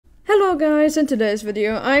Hello guys, in today's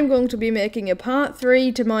video I'm going to be making a part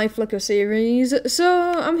 3 to my Flickr series. So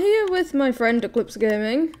I'm here with my friend Eclipse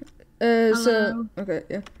Gaming. Hello.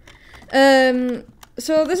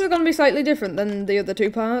 So this is going to be slightly different than the other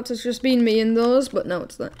two parts. It's just been me in those, but now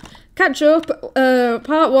it's that. Catch up,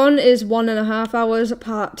 part 1 is 1.5 hours,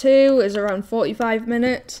 part 2 is around 45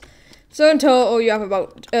 minutes. So in total you have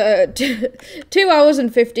about 2 hours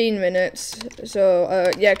and 15 minutes.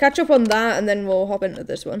 So yeah, catch up on that and then we'll hop into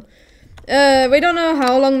this one. We don't know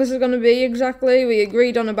how long this is going to be exactly. We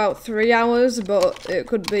agreed on about 3 hours, but it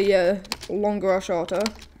could be longer or shorter.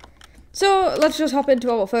 So let's just hop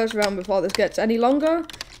into our first round before this gets any longer.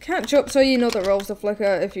 Catch up so you know the rules of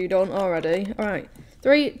Flickr if you don't already. Alright,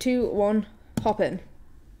 3, 2, 1, hop in.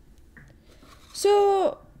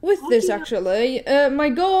 So with this actually, my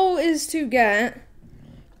goal is to get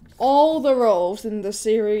all the roles in the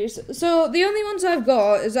series. So the only ones I've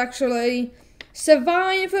got is actually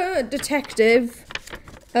Survivor, Detective,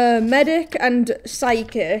 Medic, and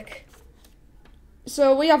Psychic.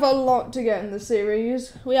 So we have a lot to get in the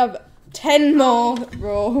series. We have 10 more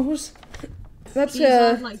roles. That's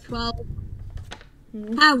like 12.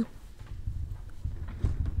 How?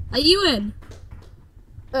 Are you in?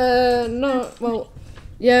 No, well,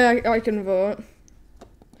 yeah, I can vote.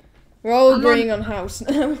 We're all agreeing on house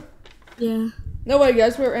now. Yeah. No way,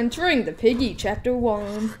 guys, we're entering the Piggy Chapter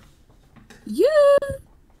 1. Yeah.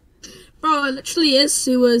 Bro, it literally is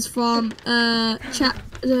sewers from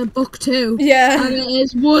book 2. Yeah. And it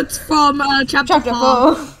is woods from chapter 4.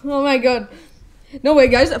 Oh my god. No way,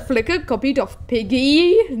 guys, a Flickr copied of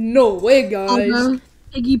Piggy. No way, guys.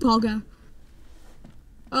 Piggy Pogger.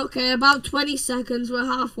 Okay, about 20 seconds, we're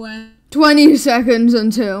halfway. 20 seconds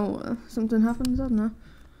until something happens, I don't know.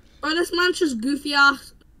 Bro, this man's just goofy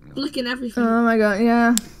ass flicking everything. Oh my god,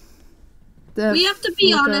 yeah. We have to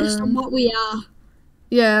be honest on what we are.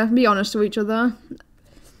 Yeah, be honest to each other.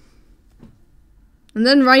 And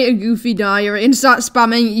then write a goofy diary and start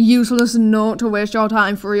spamming useless note to waste your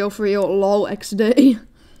time 3030 lol XD.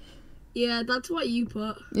 Yeah, that's what you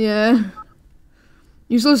put. Yeah.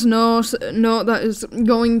 Useless note that is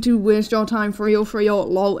going to waste your time 3030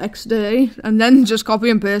 lol XD. And then just copy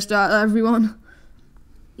and paste that at everyone.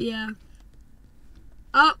 Yeah.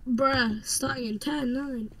 Oh, bruh. Starting in 10,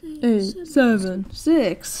 9, 8, 7,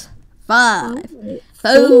 6, 5,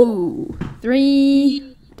 4,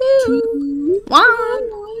 3, 2, 1.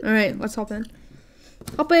 Alright, let's hop in.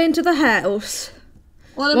 Hop into the house.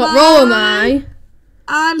 What role am I?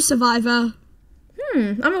 I'm Survivor.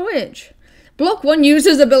 I'm a witch. Block one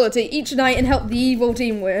user's ability each night and help the evil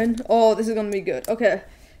team win. Oh, this is gonna be good. Okay.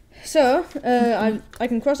 So, I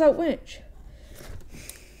can cross out witch.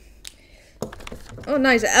 Oh,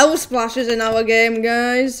 nice. L splashes in our game,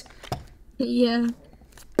 guys. Yeah.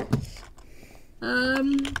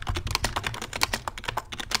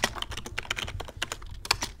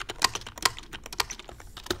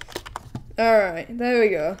 Alright, there we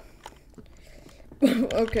go.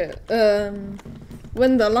 Okay,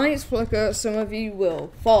 when the lights flicker, some of you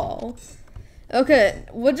will fall. Okay,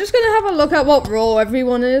 we're just gonna have a look at what role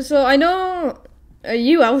everyone is. So I know, are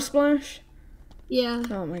you L splash? Yeah.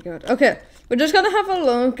 Oh my god. Okay, we're just gonna have a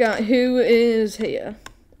look at who is here.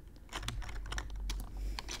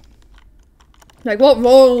 Like, what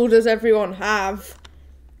role does everyone have?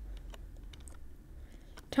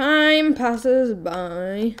 Time passes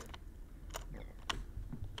by.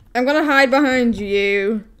 I'm gonna hide behind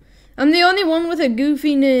you. I'm the only one with a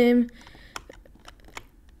goofy name.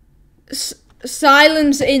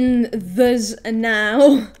 Silence in this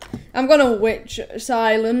now. I'm gonna witch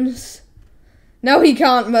Silence. Now he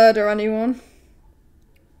can't murder anyone.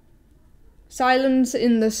 Silence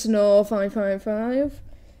in the snow 555.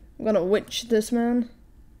 I'm gonna witch this man.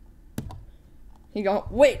 He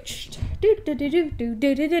got witched. I'm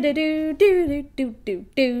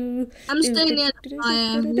staying near the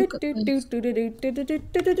fire. I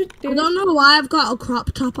don't know why I've got a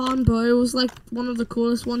crop top on, but it was like one of the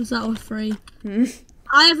coolest ones that were free.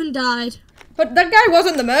 I haven't died. But that guy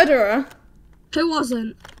wasn't the murderer. Who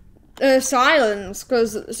wasn't? Silence,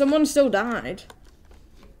 because someone still died.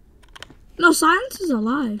 No, Silence is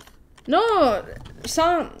alive. No,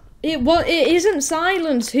 it isn't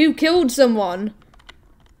Silence who killed someone.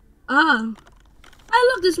 Oh. Hey,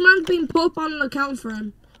 look, this man's been put up on an account for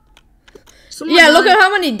him. Yeah, look at how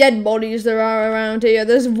many dead bodies there are around here.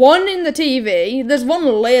 There's one in the TV. There's one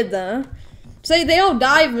laid there. Say they all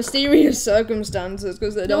die of mysterious circumstances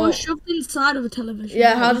because they don't. They were shoved inside of a television.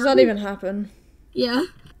 Yeah, how does that even happen? Yeah.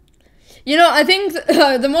 You know, I think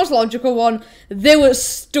the most logical one. They were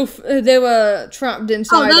trapped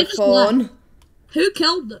inside a phone. Who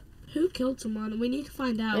killed them? Who killed someone? We need to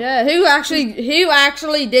find out. Yeah, who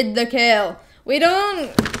actually did the kill? We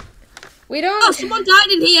don't. Oh, someone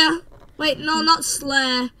died in here. Wait, no, not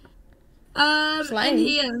Slay. Slay? In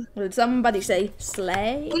here. Did somebody say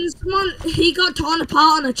slay? He got torn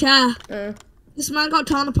apart on a chair. This man got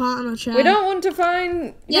torn apart on a chair. We don't want to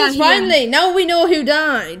find. Yeah, yes, finally. Now we know who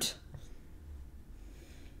died.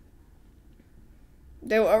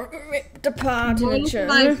 They were ripped apart in a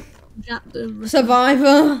chair.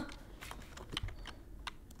 Survivor.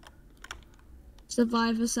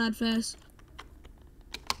 Survivor, sad face.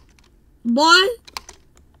 Why?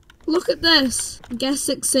 Look at this. Guess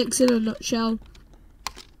 6-6 in a nutshell.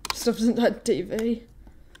 Stuff's in that TV.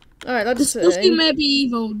 Alright, let's see. Disgusting may be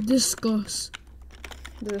evil. Discuss.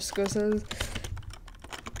 Discusses.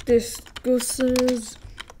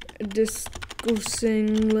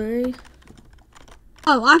 Disgustingly.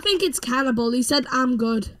 Oh, I think it's cannibal. He said, I'm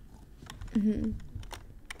good.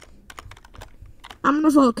 I'm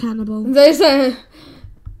gonna vote cannibal. They say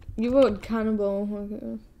you vote cannibal.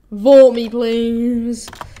 Okay. Vote me, please.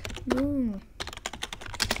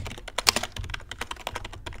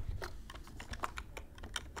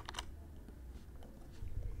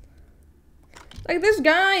 Like, this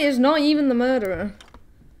guy is not even the murderer.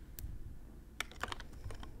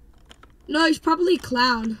 No, he's probably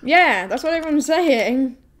clown. Yeah, that's what everyone's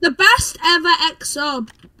saying. The best ever XO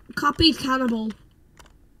copied cannibal.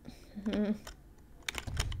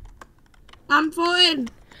 I'm voting.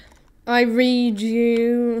 I read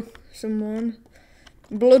you, someone.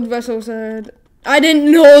 Blood Vessel said, I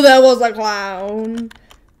didn't know there was a clown.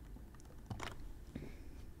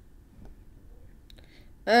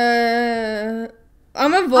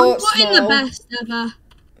 I'm a vote I'm voting the best ever.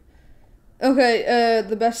 Okay,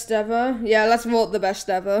 the best ever. Yeah, let's vote the best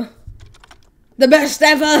ever. The best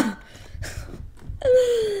ever!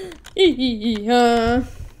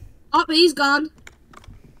 Oh, he's gone.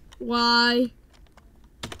 Why?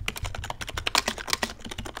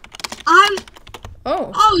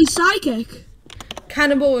 Oh, he's psychic.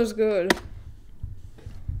 Cannibal is good.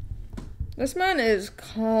 This man is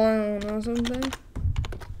clown or something.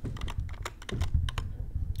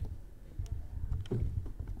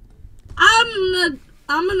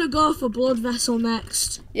 I'm gonna go for Blood Vessel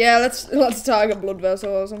next. Yeah, let's target Blood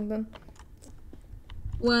Vessel or something.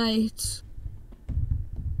 Wait.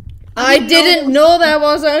 I didn't know there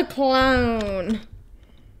was a clown.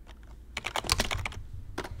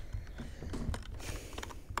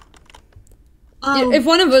 Oh. If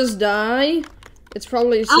one of us die, it's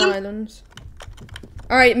probably silence.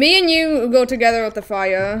 Alright, me and you go together at the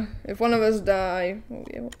fire. If one of us die,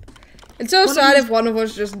 it's so sad if one of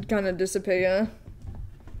us just kind of disappear.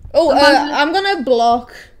 Oh, I'm gonna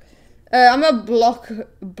block. I'm gonna block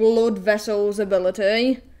Blood Vessel's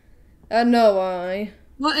ability. No, why?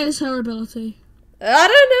 What is her ability? I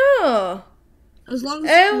don't know. As long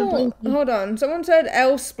as hold on. Someone said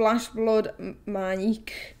L splash blood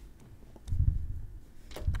Manic.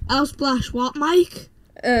 L splash what, Mike?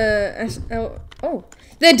 Oh,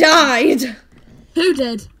 they died. Who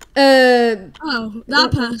did? Oh,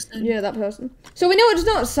 that person. Yeah, that person. So we know it's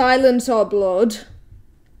not silence or blood.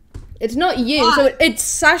 It's not you. What? So it's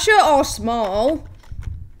Sasha or Small.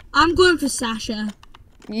 I'm going for Sasha.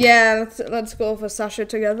 Yeah, let's go for Sasha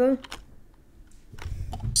together.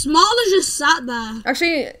 Small is just sat there.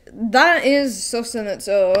 Actually, that is sus in its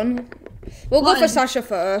own. We'll go for Sasha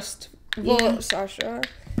first. Vote Sasha.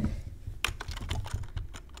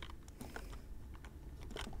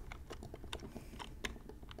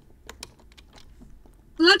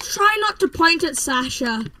 Let's try not to point at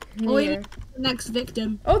Sasha. Or even the next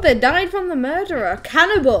victim. Oh, they died from the murderer.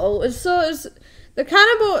 Cannibal. The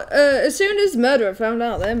cannibal, as soon as murderer found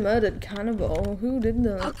out they murdered Cannibal. Who did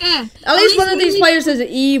that? Okay. At least one of these players is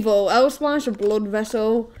evil. L splash a Blood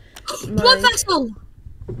Vessel. Blood Vessel!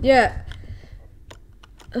 Yeah.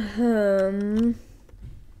 I'm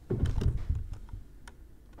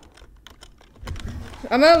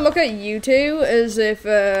gonna look at you two as if,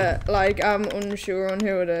 like, I'm unsure on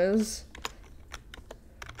who it is.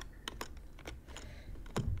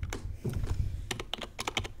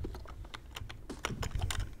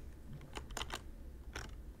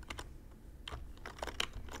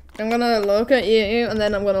 I'm gonna look at you, and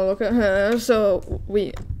then I'm gonna look at her, so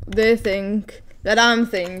they think that I'm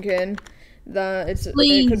thinking that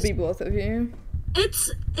it could be both of you.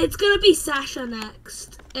 It's gonna be Sasha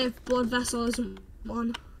next, if Blood Vessel isn't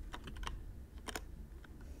one.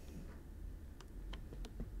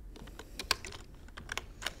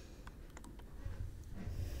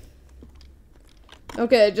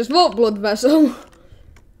 Okay, just vote Blood Vessel.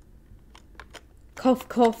 Cough,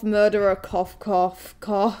 cough, murderer, cough, cough,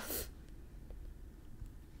 cough.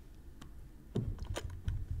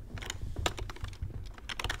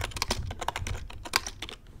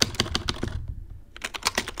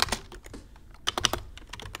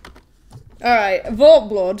 Alright, vote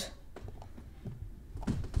blood.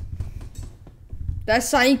 They're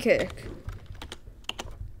psychic.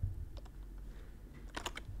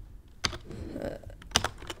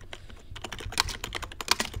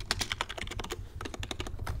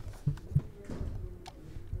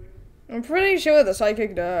 I'm pretty sure the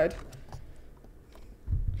psychic died.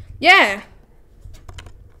 Yeah!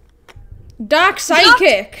 Dark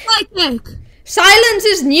psychic! Psychic! Silence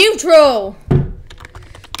is neutral!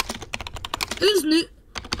 Who's new?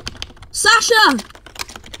 Sasha!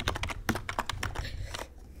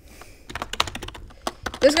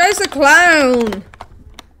 This guy's the clown!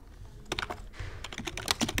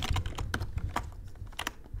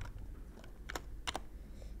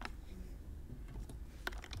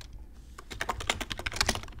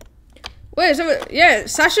 Wait, so, yeah,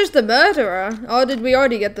 Sasha's the murderer. Or did we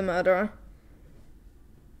already get the murderer?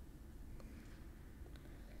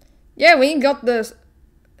 Yeah, we got this.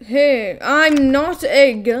 Hey, I'm not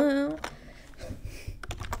a girl.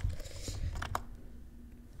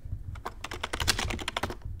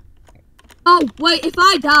 Oh, wait, if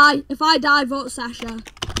I die, vote Sasha.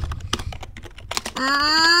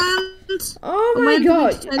 And... Oh my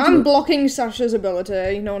god, I'm blocking Sasha's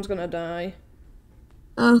ability. No one's gonna die.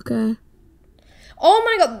 Okay. Oh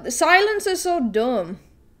my god, silence is so dumb.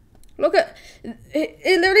 Look at...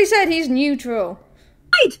 It literally said he's neutral.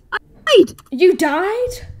 I died! You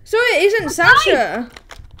died? So it isn't Sasha.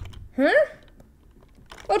 Huh?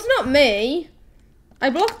 Well, it's not me.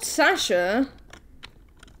 I blocked Sasha.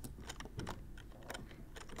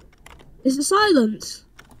 Is it silence?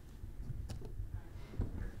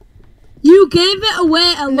 You gave it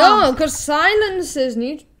away a lot. No, because silence is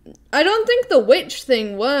neutral. I don't think the witch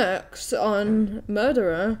thing works on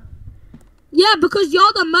murderer. Yeah, because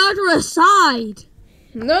you're the murderer side.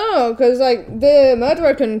 No, because, like, the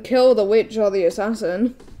murderer can kill the witch or the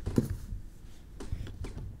assassin.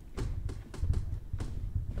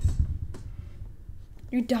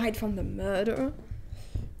 You died from the murderer?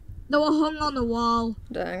 They were hung on the wall.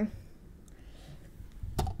 Dang.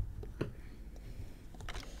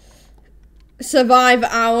 Survive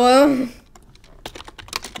hour.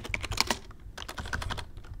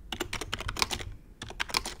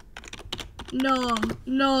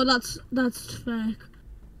 No, that's fake.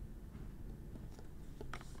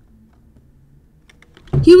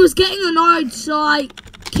 He was getting annoyed, so I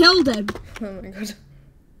killed him. Oh my god.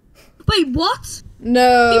 Wait, what?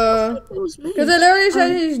 No. It was me. Because it literally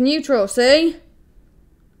said he's neutral, see?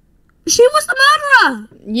 She was the murderer!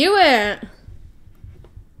 You ain't.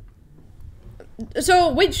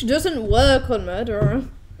 So, witch doesn't work on murderer.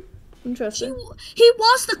 Interesting. He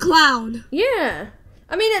was the clown. Yeah.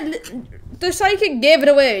 I mean, the psychic gave it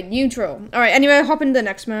away, neutral. Alright, anyway, hop into the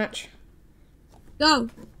next match. Go.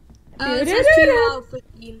 It says 2 out of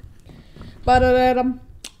 15. Ba-da-da-dum.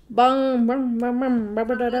 Bum, bum, bum, bum,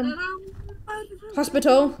 ba-ba-da-dum.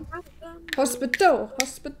 Hospital. Hospital.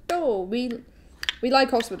 Hospital. We like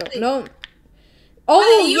hospital. No.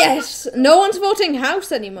 Oh, yes. No one's voting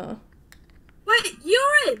house anymore. Wait,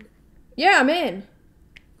 you're in? Yeah, I'm in.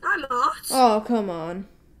 I'm not. Oh, come on.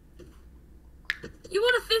 You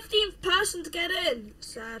were the 15th person to get in.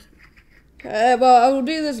 Sad. Well, I will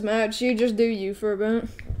do this match. You just do you for a bit.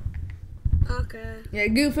 Okay. Yeah,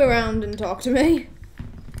 goof around and talk to me.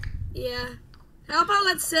 Yeah. How about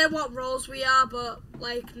let's say what roles we are, but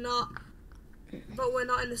like not, but we're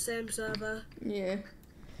not in the same server. Yeah.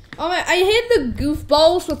 Oh man, I hate the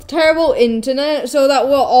goofballs with terrible internet, so that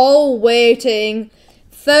we're all waiting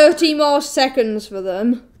 30 more seconds for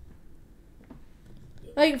them.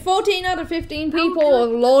 Like 14 out of 15 people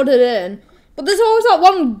have loaded in, but there's always that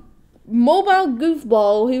one mobile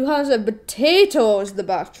goofball who has a potato as the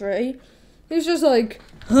battery. He's just like,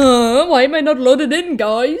 huh? Why am I not loaded in,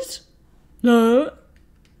 guys? No.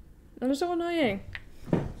 That is so annoying.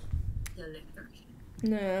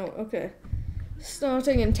 No, okay.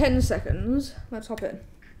 Starting in 10 seconds. Let's hop in.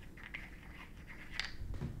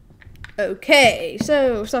 Okay,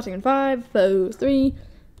 so starting in 5, 4, 3,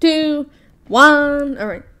 2, 1.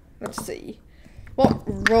 Alright, let's see.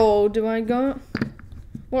 What role do I got?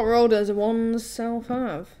 What role does oneself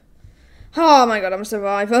have? Oh my god, I'm a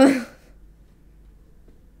survivor.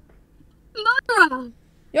 Murderer!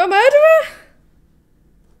 You're a murderer?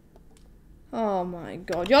 Oh my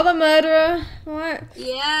god, you're the murderer? What?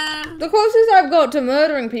 Yeah. The closest I've got to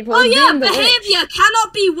murdering people is being the behavior witch.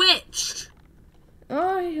 cannot be witched.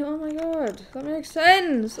 Oh my god, that makes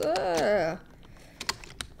sense. Ugh.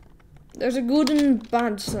 There's a good and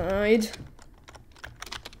bad side.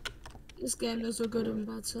 This game has a good and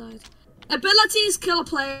bad side. Abilities: kill a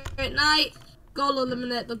player at night. Goal: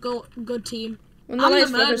 eliminate the good team. When the lights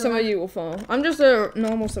flicker, some of you will fall. I'm just a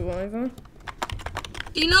normal survivor.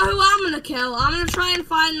 Do you know who I'm gonna kill? I'm gonna try and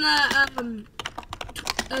find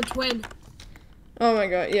the twin. Oh my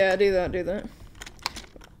god, yeah, do that.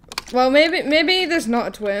 Well, maybe there's not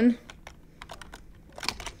a twin.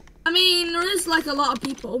 I mean, there is like a lot of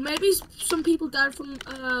people. Maybe some people died from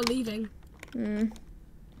leaving.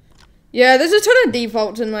 Yeah, there's a ton of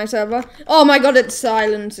defaults in my server. Oh my god, it's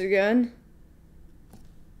silence again.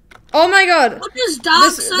 Oh my god. What does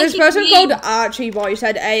dark this person mean? called Archie Boy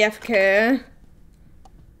said AFK.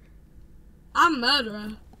 I'm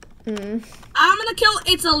Murderer. I'm gonna kill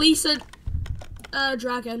It's Elisa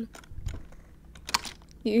Dragon.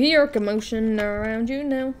 You hear a commotion around you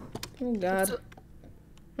now. Oh god.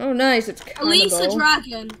 Oh nice, it's cannibal. Elisa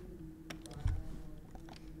Dragon.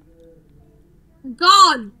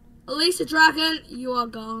 Gone! Elisa Dragon, you are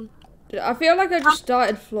gone. I feel like I just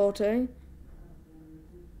started floating.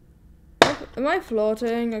 Am I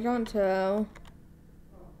floating? I can't tell.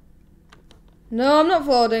 No, I'm not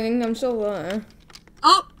floating. I'm still there.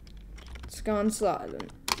 Oh! It's gone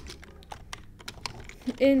silent.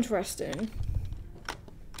 Interesting.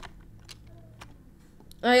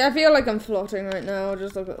 I feel like I'm floating right now.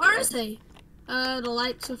 Just look at Where is he? The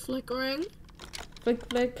lights are flickering. Flick,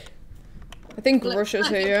 flick. I think Rush is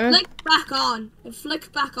here. It flicked back on. It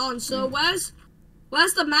flicked back on. So where's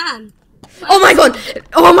the man? Oh my god!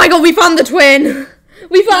 Oh my god, we found the twin!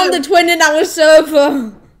 We found the twin in our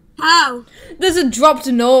server! How? There's a dropped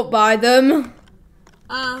note by them.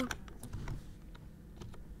 Oh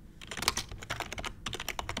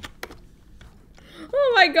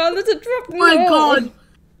my god, there's a dropped note! my god!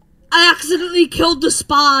 I accidentally killed the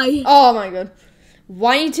spy! Oh my god.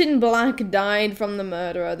 White and black died from the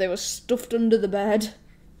murderer. They were stuffed under the bed.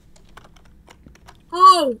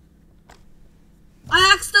 Oh!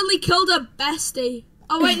 I accidentally killed a bestie.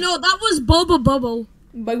 Oh wait, no, that was Bubba Bubble.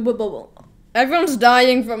 Bubble bubble. Everyone's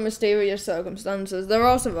dying from mysterious circumstances. They're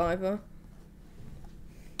all survivor.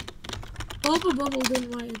 Bubba Bubble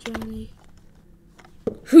didn't write a journey.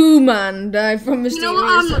 Who man died from mysterious? You know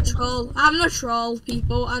what? I'm not troll. I'm not troll,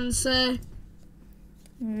 people, and say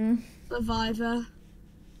survivor.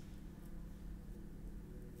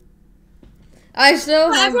 I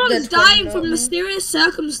still have everyone's the dying twin from note. mysterious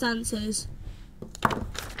circumstances.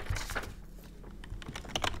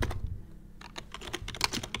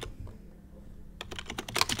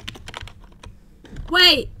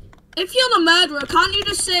 Wait, if you're the murderer, can't you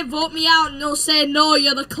just say vote me out and they'll say no,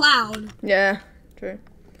 you're the clown? Yeah, true.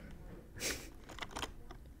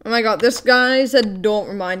 Oh my god, this guy said don't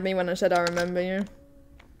remind me when I said I remember you.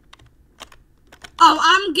 Oh,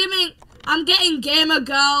 I'm getting gamer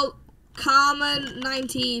girl Carmen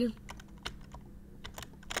 19.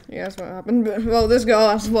 Yeah, that's what happened. But, well, this girl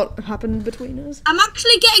asked what happened between us. I'm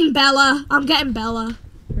actually getting Bella. I'm getting Bella.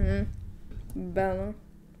 Bella.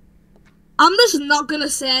 I'm just not gonna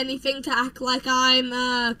say anything to act like I'm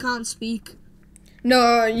can't speak.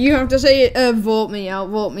 No, you have to say vote me out,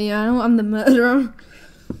 vote me out. I'm the murderer.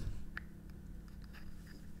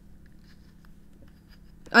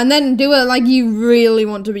 And then do it like you really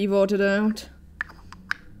want to be voted out.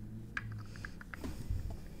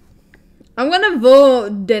 I'm gonna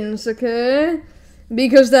vote Densuke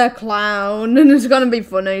because they're clown and it's gonna be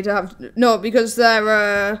funny to have no because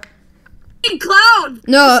they're Clown!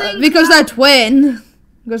 no because they're twin.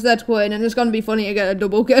 Because they're twin and it's gonna be funny to get a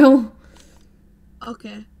double kill.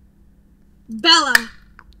 Okay. Bella.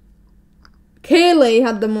 Kaylee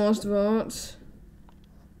had the most votes.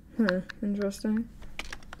 Interesting.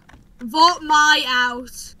 Vote my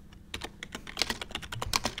out.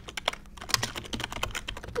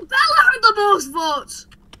 Bella had the most votes.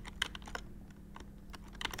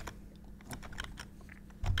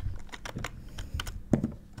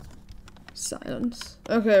 Silence.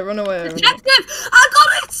 Okay, run away. Detective! I got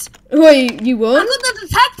it! Wait, you won? I got the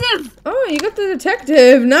detective! Oh, you got the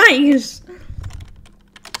detective. Nice.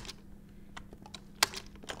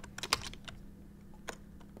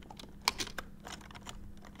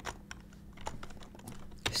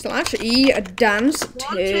 /E, a dance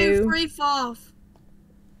 1, 2, 3, 4.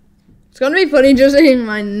 It's gonna be funny just seeing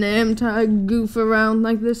my name tag goof around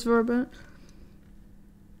like this for a bit.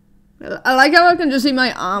 I like how I can just see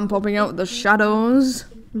my arm popping out of the shadows.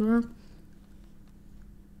 There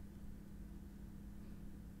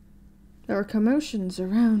are commotions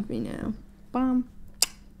around me now. Bam.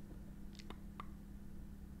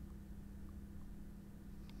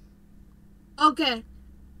 Okay.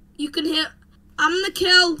 You can hear. I'm gonna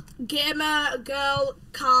kill gamer girl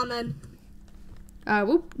Carmen.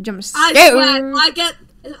 Whoop, jump I scare. swear,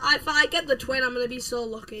 if I get the twin, I'm gonna be so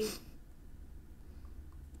lucky.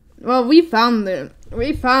 Well, we found it.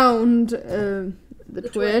 We found the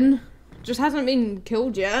twin. Just hasn't been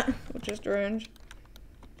killed yet, which is strange.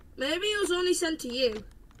 Maybe it was only sent to you.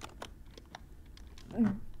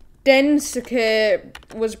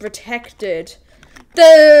 Densuke was protected.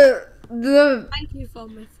 The Thank you for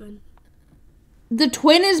Mifflin. The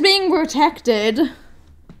twin is being protected.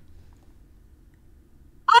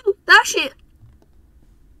 Oh, that shit.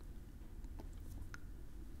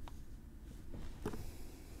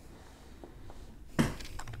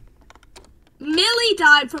 Millie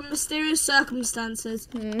died from mysterious circumstances.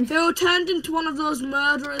 They were turned into one of those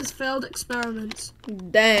murderers' failed experiments.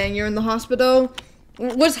 Dang, you're in the hospital?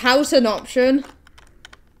 Was house an option?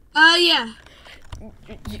 Yeah.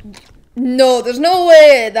 No, there's no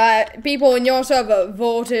way that people in your server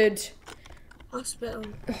voted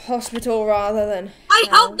hospital rather than I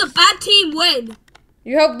helped the bad team win.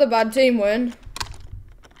 You helped the bad team win?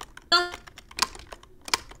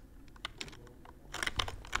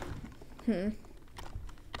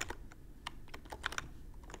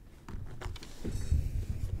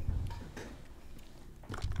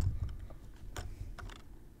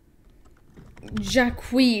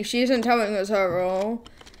 Jacqui, she isn't telling us her role.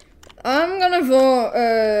 I'm gonna vote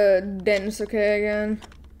Densuke again.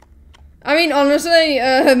 I mean, honestly,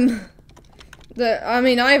 I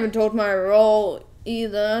haven't told my role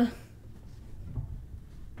either.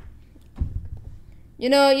 You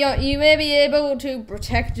know, you may be able to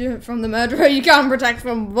protect from the murderer. You can't protect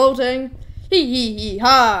from voting. Hee hee hee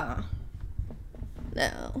ha.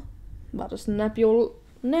 Now, I'm about to snap your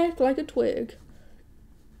neck like a twig.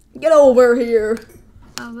 Get over here.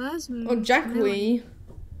 Oh, that's me. Oh, Jacqui.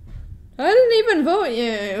 I didn't even vote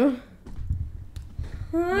you.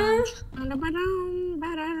 Huh?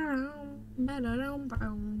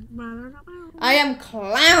 I am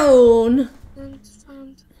clown.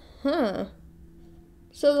 Huh.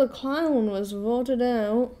 So the clown was voted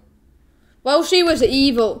out. Well, she was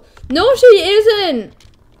evil. No, she isn't.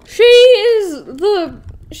 She's the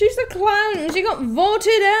clown. She got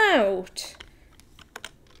voted out.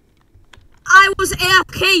 I was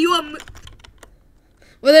AFK. You were.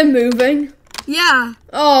 Were they moving? Yeah.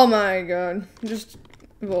 Oh my god. Just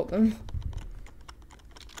vote them.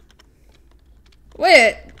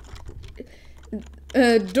 Wait.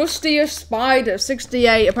 Dustiest Spider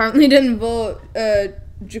 68 apparently didn't vote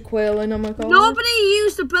Jaqueline on my call. Nobody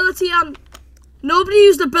used ability on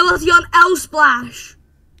L Splash.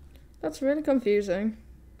 That's really confusing.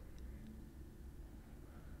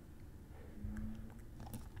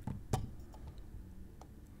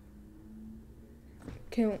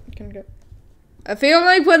 Can go. I feel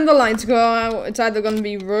like when the lights go out, it's either going to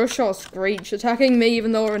be Rush or Screech attacking me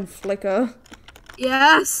even though we're in Flicker.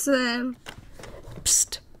 Yes.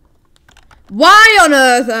 Psst. Why on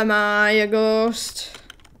earth am I a ghost?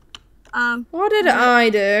 What did I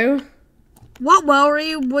do? What were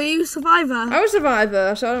you? Were you Survivor? I was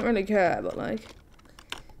Survivor, so I don't really care, but like...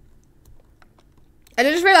 I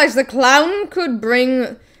just realised the clown could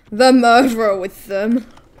bring the murderer with them.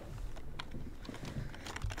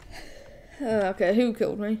 Okay, who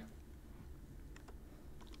killed me?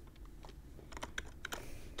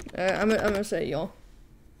 I'm gonna say y'all.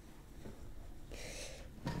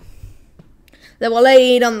 They were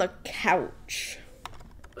laid on the couch.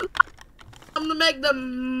 I'm gonna make the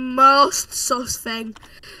most sus thing.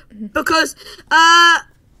 Because,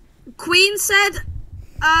 Queen said,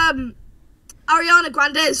 Ariana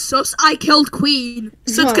Grande is sus. I killed Queen.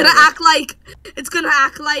 So it's gonna act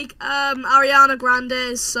like, Ariana Grande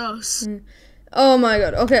is sus. Oh my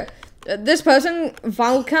god, okay. This person,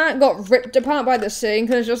 Valcat, got ripped apart by the sea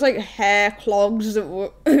because it's just like hair clogs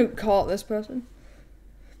that caught this person.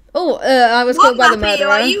 Oh, I was killed by the murderer.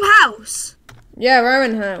 Are you house? Yeah, we're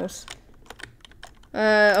in house.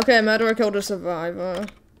 Okay, murderer killed a survivor.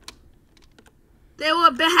 They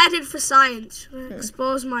were beheaded for science.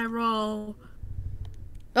 Expose my role.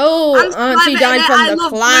 Oh, she died from the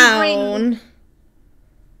clown.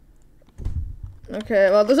 Okay,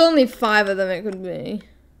 well, there's only 5 of them it could be.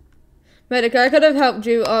 Medic, I could have helped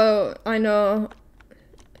you. Oh, I know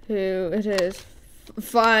who it is.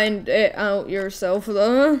 Find it out yourself,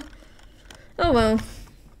 though. Oh, well.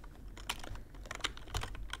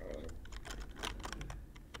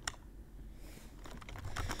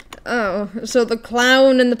 Oh, so the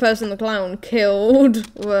clown and the person the clown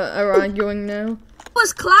killed are arguing now. It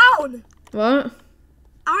was clown. What?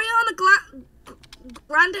 Ariana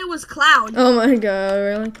Grande was clown. Oh my god,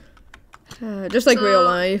 really? Just like real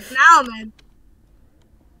life. Now then.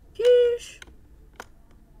 Sheesh.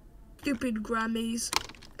 Stupid Grammys.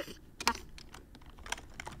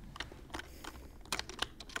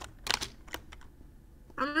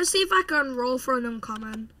 I'm me see if I can roll for an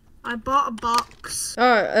uncommon. I bought a box.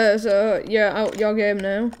 Alright, so you're out your game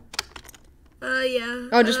now. Yeah.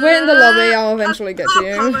 I'll just wait in the lobby, I'll eventually get to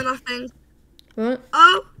you. Uncommon, I think. What?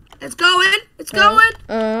 Oh, it's going. It's going.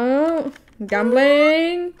 Oh,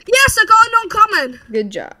 gambling. Yes, I got an uncommon. Good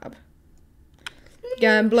job.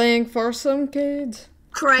 Gambling for some kids.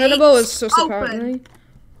 Crates. Hannibal is sus apparently.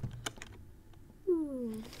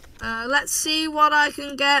 Let's see what I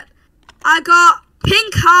can get. I got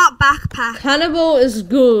pink heart backpack. Hannibal is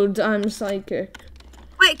good. I'm psychic.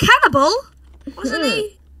 Wait, Cannibal? Wasn't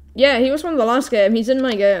he? Yeah, he was from the last game. He's in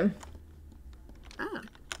my game. Oh.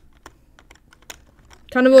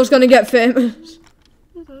 Cannibal's gonna get famous.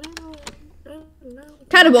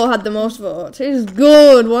 Cannibal had the most votes. He's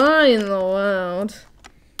good. Why in the world?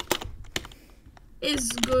 Is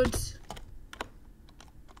good.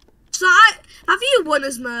 So, have you won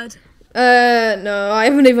as Murd? No, I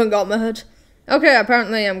haven't even got mad. Okay,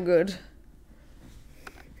 apparently I'm good.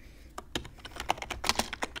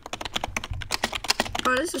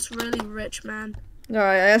 Oh, this is really rich, man.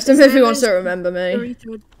 Alright, I asked him if he wants to remember me.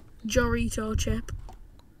 Dorito chip.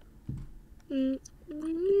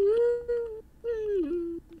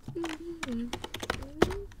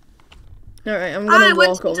 Alright, I'm gonna walk over here. I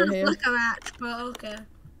went to the here. flicker match, but okay.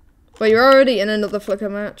 But you're already in another flicker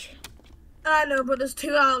match. I know, but there's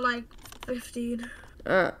 2 out of like 15.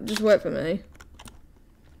 Just wait for me.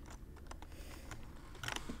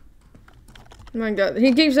 Oh my god,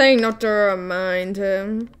 he keeps saying not to remind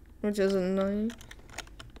him, which is annoying.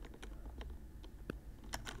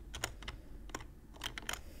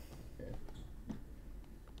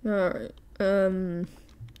 Alright, I'm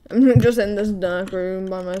just in this dark room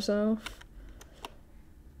by myself.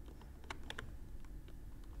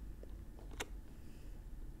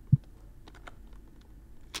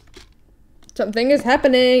 Something is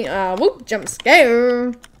happening. Whoop, jump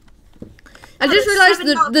scare. I just realized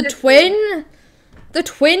the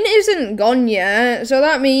twin isn't gone yet, so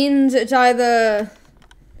that means it's either,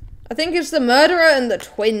 I think it's the murderer and the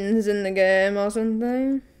twins in the game or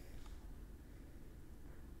something.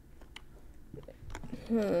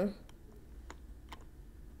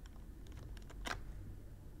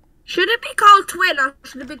 Should it be called twin or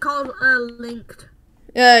should it be called linked?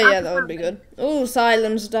 Yeah, that would be good. Oh,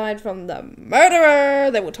 silence died from the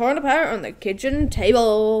murderer. They were torn apart on the kitchen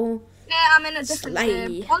table. Yeah, I'm in a different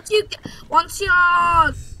game. Once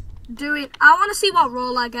you're doing, I want to see what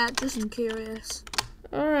role I get. Just curious.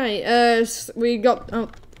 All right. We got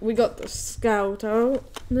the scout out.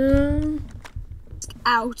 No.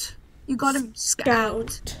 Out. You got him.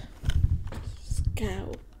 Scout.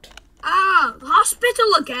 Ah,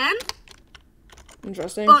 hospital again.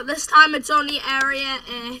 Interesting. But this time it's only area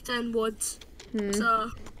 8 and woods.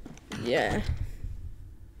 So. Yeah.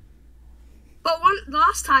 But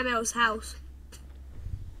last time it was house.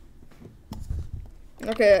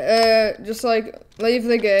 Okay, just like leave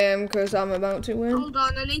the game because I'm about to win. Hold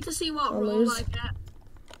on, I need to see what role I get.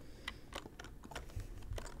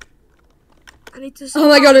 I need to see. Oh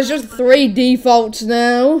my god, it's just 3 defaults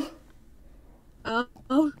now. Oh.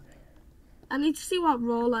 I need to see what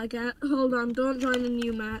role I get. Hold on, don't join a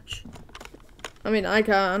new match. I mean, I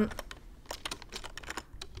can't.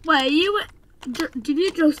 Wait, did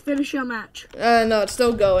you just finish your match? No, it's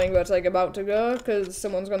still going, but it's like about to go because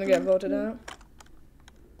someone's gonna get voted out.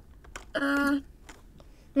 Oh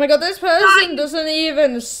my god, this person doesn't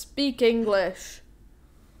even speak English.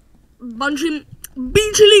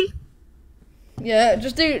 Binchling. Yeah,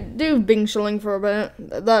 just do Bing shilling for a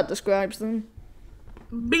bit. That describes them.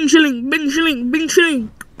 Binchling.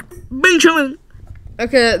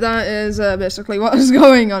 Okay, that is basically what is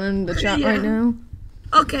going on in the chat right now.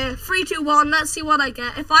 Okay, 3, 2, 1. Let's see what I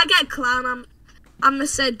get. If I get clown, I'm gonna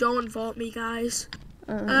say don't vote me, guys.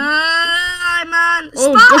 Man,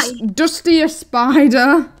 spy. Dusty a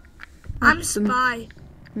spider. I'm spy.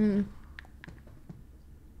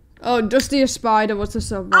 Oh, Dusty a spider was a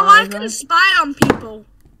survivor. Oh, I can spy on people.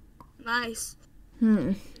 Nice.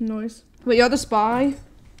 Nice. Wait, you're the spy?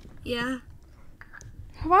 Yeah.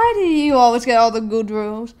 Why do you always get all the good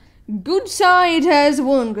rules? Good side has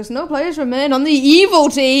won because no players remain on the evil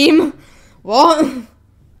team. What?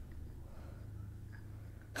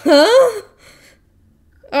 Huh?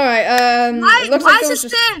 Alright, why is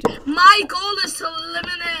it saying my goal is to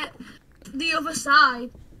eliminate the other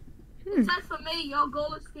side? It said for me, your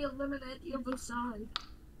goal is to eliminate the other side.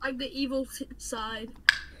 Like the evil side.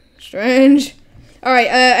 Strange. Alright,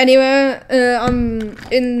 anyway, I'm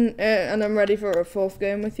in, and I'm ready for a 4th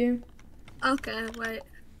game with you. Okay, wait.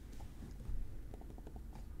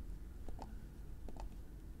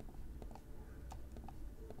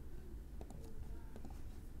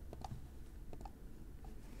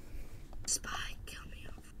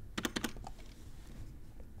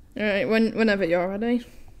 Alright, whenever you're ready.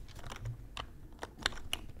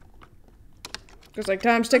 Because, like,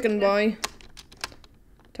 time's ticking, boy.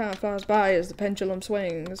 Time flies by as the pendulum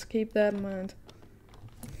swings. Keep that in mind.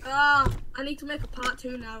 I need to make a part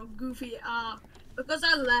 2 now. Goofy, because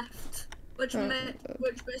I left, which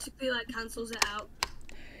basically, like, cancels it out.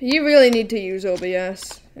 You really need to use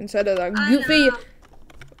OBS instead of that goofy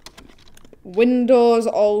Windows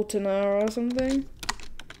Alternator or something.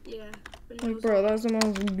 Yeah. Like, bro, that's the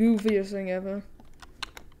most goofiest thing ever.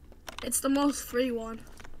 It's the most free one.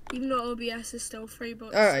 Even though OBS is still free,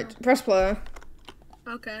 but... Alright, press play.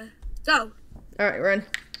 Okay. Go. Alright, we're in.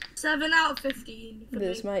 7 out of 15.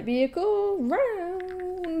 This might be a cool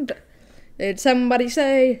round. Did somebody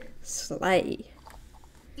say slay?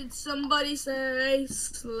 Did somebody say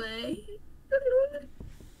slay?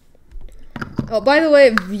 Oh, by the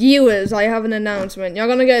way, viewers, I have an announcement. You're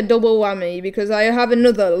gonna get a double whammy because I have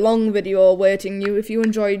another long video awaiting you if you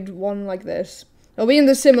enjoyed one like this. It'll be in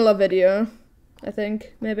the similar video, I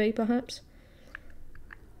think, maybe, perhaps.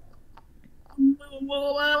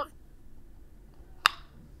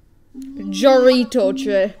 Jorito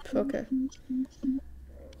trip, okay.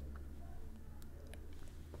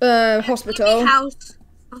 Hospital.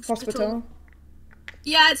 Hospital.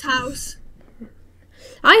 Yeah, it's house.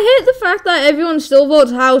 I hate the fact that everyone still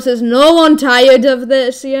votes house. Is no one tired of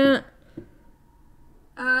this yet?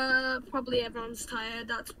 Probably everyone's tired.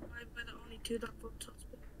 That's why we're the only two that vote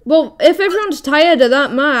hospital. Well, if everyone's tired of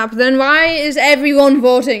that map, then why is everyone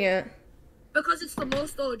voting it? Because it's the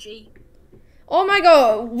most OG. Oh my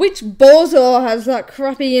god, which bozo has that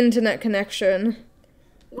crappy internet connection?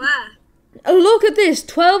 Where? Oh, look at this,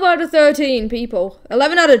 12 out of 13 people.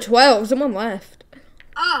 11 out of 12, someone left.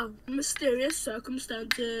 Oh, mysterious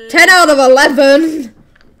circumstances. 10 out of 11.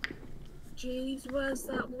 Jeez, where's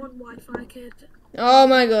that one Wi-Fi kid? Oh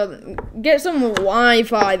my god, get some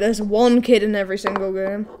Wi-Fi. There's one kid in every single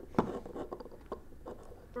game.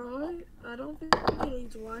 Right? I don't think he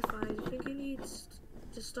needs Wi-Fi. I think he needs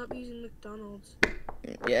to stop using McDonald's.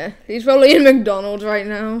 Yeah, he's probably in McDonald's right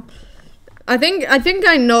now. I think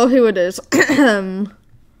I know who it is.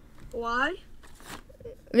 Why?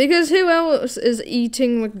 Because who else is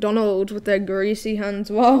eating McDonald's with their greasy hands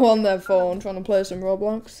while on their phone trying to play some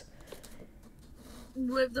Roblox?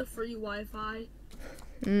 With the free Wi-Fi.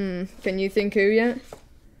 Can you think who yet?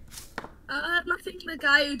 I think the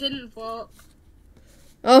guy who didn't vote.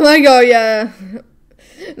 Oh my god, yeah.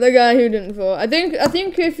 The guy who didn't vote. I think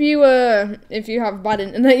if you have bad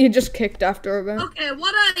internet, you're just kicked after a bit. Okay,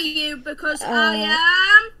 what are you? Because I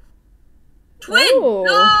am twin. Oh.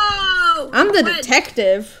 No, I'm the twin.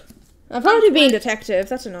 detective. I've already been detective.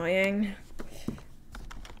 That's annoying.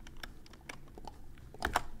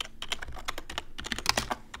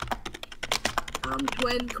 I'm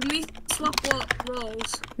twin. Can we swap what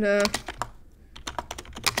roles? No.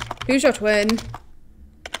 Who's your twin?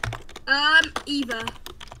 Eva.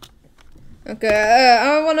 Okay,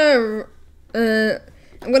 I'm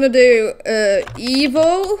gonna do,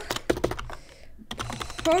 evil.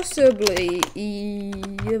 Possibly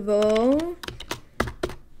evil.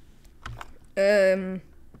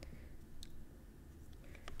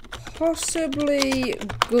 Possibly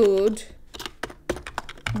good.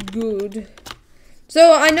 Good.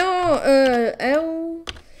 So I know, L.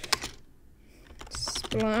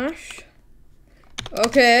 Splash.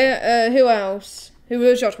 Okay, who else? Who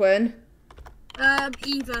is your twin?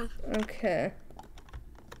 Eva. Okay.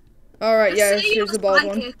 Alright, yeah, here's the bald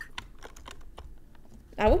one. Kick.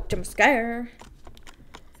 Oh, jump scare.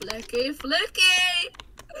 Flicky, flicky.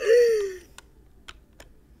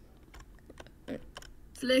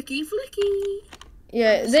 Flicky, flicky.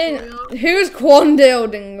 Yeah, then, who's Quandale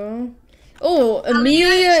Dingle? Oh,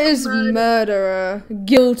 Amelia is murderer.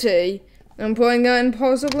 Guilty. I'm putting that in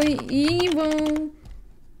possibly evil.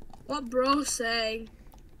 What bro saying?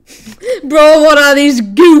 Bro, what are these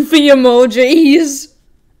goofy emojis?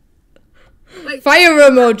 Wait, fire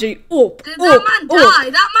emoji. Oh, did that man die?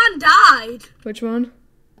 That man died. Which one?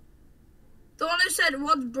 The one who said,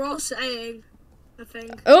 what's bro saying? I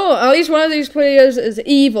think. Oh, at least one of these players is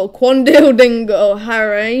evil. Quandale Dingo,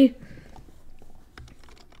 Harry.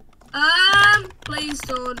 Please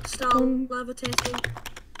don't stop levitating.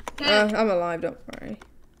 Okay. I'm alive, don't worry.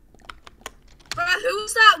 Bro,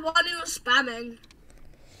 who's that one who was spamming?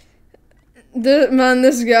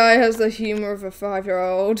 This guy has the humor of a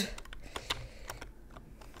 5-year-old.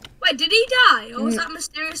 Wait, did he die? Or was that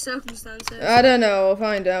mysterious circumstances? I don't know, we'll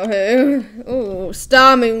find out who. Ooh,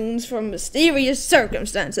 star moons from mysterious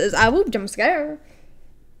circumstances. I will jump scare.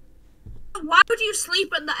 Why would you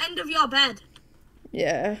sleep at the end of your bed?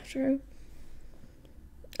 Yeah, true.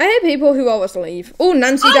 I hate people who always leave. Oh,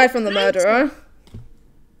 Nancy died from the murderer.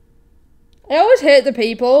 I always hate the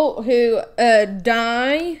people who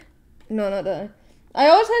die. No, not die. I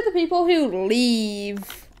always hate the people who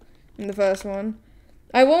leave in the first one.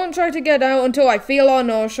 I won't try to get out until I feel or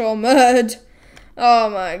know or murdered. Oh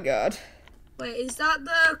my god. Wait, is that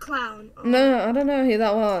the clown? Oh. No, I don't know who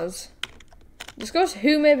that was. Discuss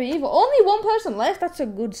who may be evil. Only one person left. That's a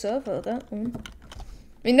good server, that one.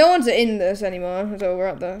 I mean, no one's in this anymore, so we're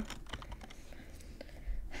up there.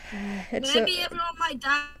 Maybe everyone might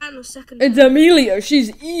die in a second. It's Amelia.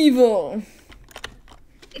 She's evil.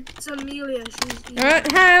 It's Amelia. She's evil.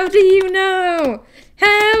 Alright, how do you know?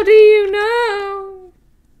 How do you know?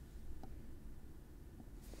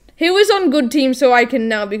 Who is on good team so I can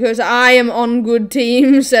know? Because I am on good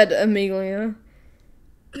team, said Amelia.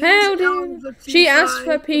 How do you... She asked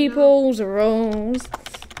for people's roles.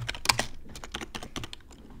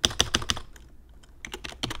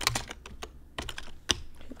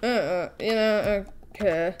 You know,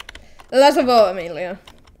 okay. Let's vote Amelia.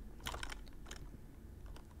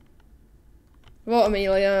 Vote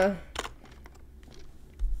Amelia.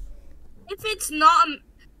 If it's not...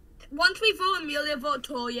 Once we vote Amelia, vote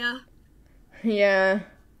Toya. Yeah.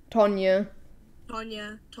 Tonya.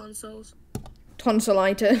 Tonya. Tonsils.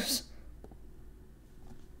 Tonsillitis.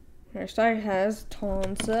 Hashtag has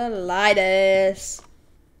tonsillitis.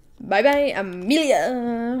 Bye bye,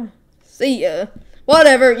 Amelia. See ya.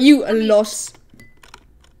 Whatever, you lost.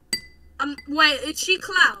 Wait, is she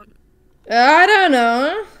clown? I don't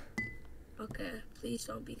know. Okay, please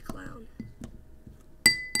don't be clown.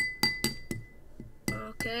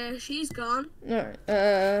 Okay, she's gone.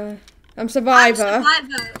 Alright, I'm survivor. I'm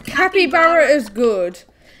survivor. Capybara is good.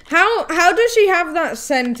 How does she have that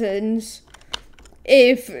sentence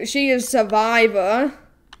if she is survivor?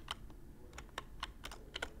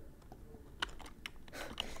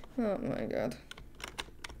 Oh my god.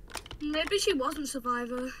 Maybe she wasn't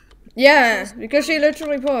survivor. Yeah, because she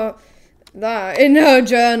literally put that in her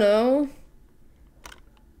journal.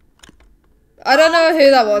 I don't know who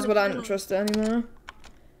that was, but I don't trust it anymore.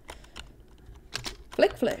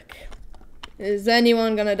 Flick flick. Is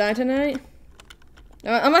anyone gonna die tonight?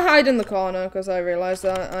 I'm gonna hide in the corner because I realised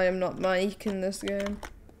that I am not Mike in this game.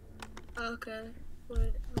 Okay.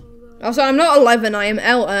 Wait, hold on. Also, I'm not 11, I am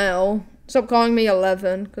LL. Stop calling me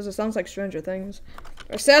 11 because it sounds like Stranger Things.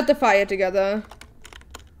 We set the fire together.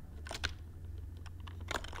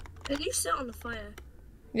 Can you sit on the fire?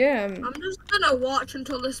 Yeah. I'm just gonna watch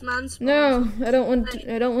until this man spawns. No, I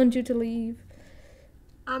don't want you to leave.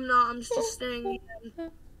 I'm not. I'm just staying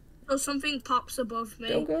in. So something pops above me.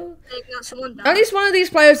 Don't go. Saying that someone died. At least one of these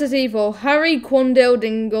players is evil. Harry, Quandale,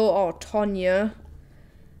 Dingo, or Tonya.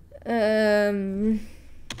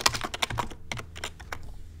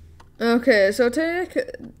 Okay, so take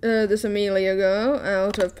this Amelia go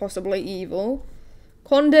out of possibly evil.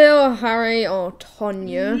 Quandale, Harry, or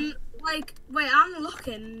Tonya. Wait, I'm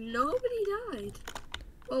looking. Nobody died.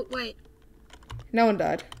 Oh, wait. No one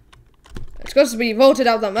died. It's supposed to be voted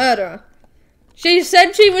out the murderer. She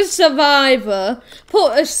said she was survivor,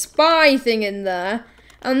 put a spy thing in there,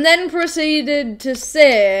 and then proceeded to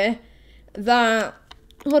say that...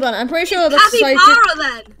 Hold on, I'm pretty sure that's Capybara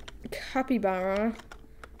then! Capybara.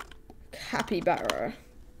 Capybara.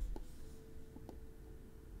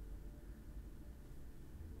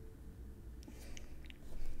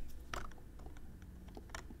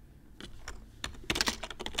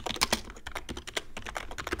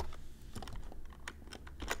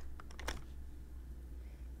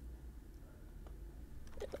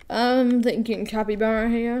 I'm thinking capybara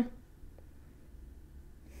here.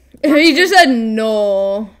 He just said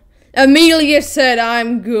no. Amelia said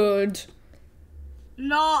I'm good.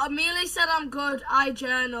 No, Amelia said I'm good. I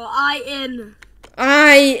journal. I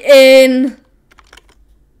in.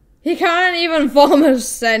 He can't even form a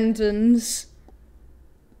sentence.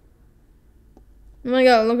 Oh my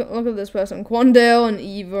god, look at this person. Quandale and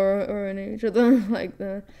Eva are in each other like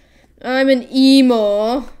that. I'm an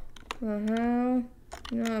emo. No.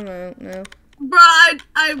 Bro,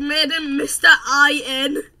 I made him Mr.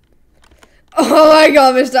 I-N. Oh my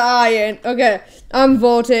god, Mr. Iron. Okay, I'm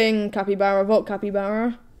voting Capybara. Vote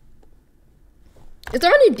Capybara. Is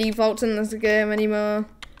there any defaults in this game anymore?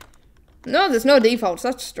 No, there's no defaults.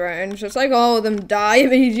 That's strange. It's like all of them die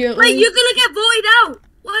immediately. Wait, you're gonna get voted out.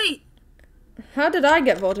 Wait. How did I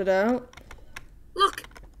get voted out? Look.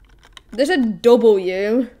 There's a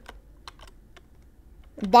W.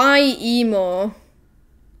 By emo.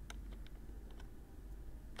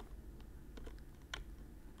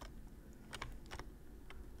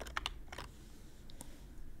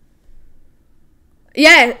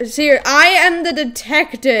 Yeah, see, I am the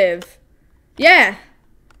detective. Yeah.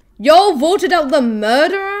 Y'all voted out the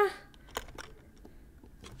murderer?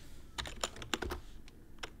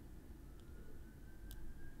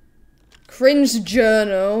 Cringe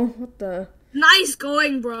journal. What the? Nice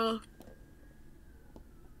going, bro.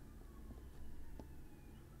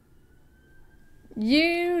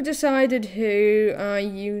 You decided who are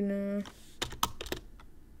you now?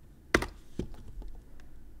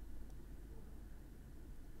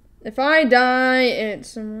 If I die, it's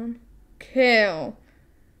someone. Kill.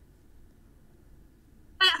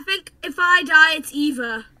 I think if I die, it's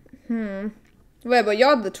Eva. Wait, but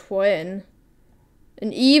you're the twin.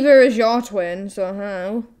 And Eva is your twin, so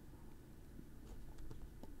how?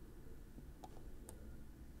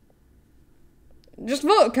 Just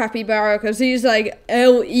vote Capybara, because he's like,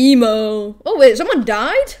 El Emo. Oh wait, someone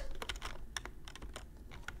died?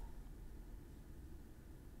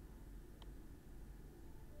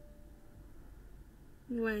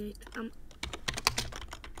 Wait,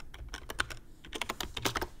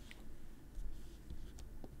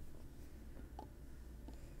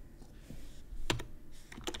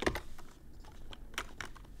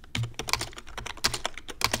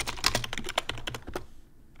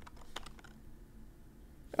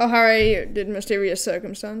 Oh, Harry did mysterious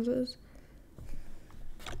circumstances.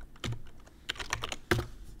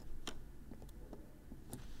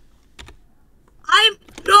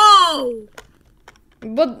 No!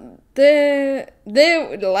 But they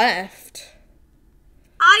left.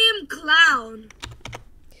 I am Clown.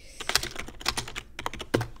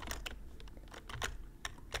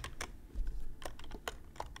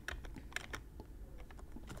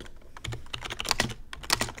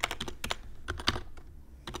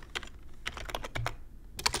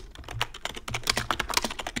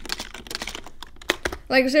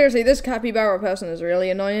 Like, seriously, this Capybara person is really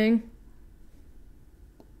annoying.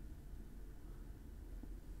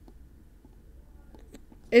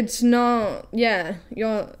 It's not, yeah,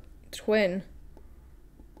 you're twin.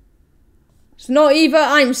 It's not either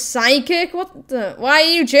I'm psychic, what the, why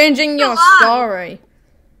are you changing your story?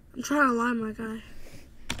 I'm trying to lie, my guy.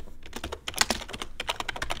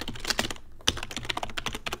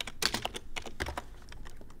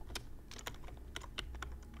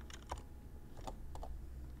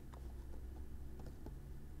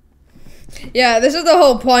 Yeah, this is the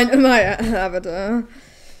whole point of my avatar.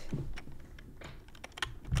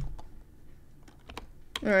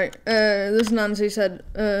 Alright, this Nancy said,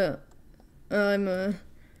 I'm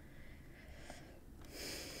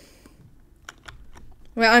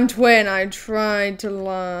Wait, I'm twin, I tried to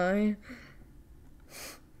lie.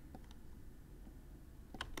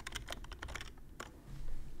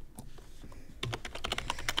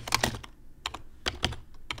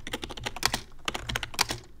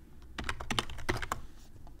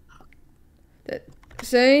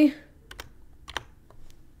 See?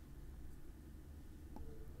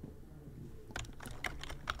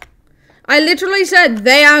 I literally said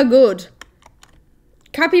they are good.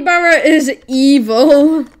 Capybara is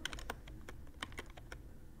evil.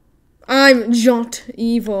 I'm not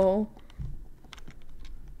evil.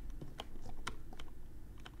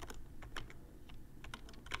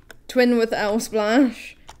 Twin with L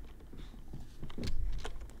Splash.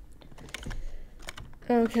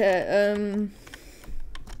 Okay,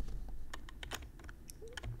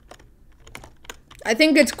 I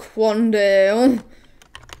think it's Quandale.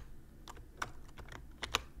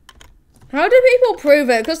 How do people prove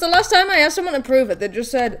it? Because the last time I asked someone to prove it, they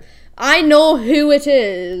just said, I know who it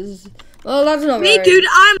is. Well, that's not Me, very... dude,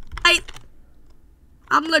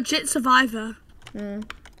 I'm legit survivor. I'm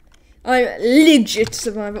legit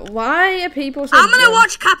survivor. Why are people so I'm gonna dumb?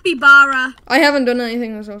 watch Capybara. I haven't done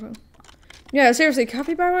anything this whole time. Yeah, seriously,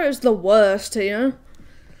 Capybara is the worst here.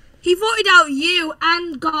 He voted out you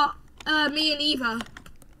and got me and Eva.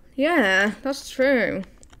 Yeah, that's true.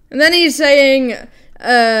 And then he's saying,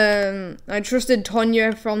 I trusted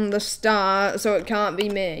Tonya from the start, so it can't be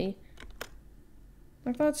me.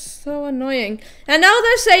 Like, that's so annoying. And now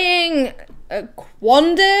they're saying,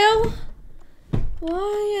 Quandale?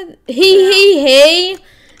 Why? He.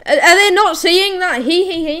 Are they not seeing that?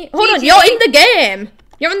 He. Hold on, you're in the game.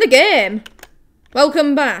 You're in the game.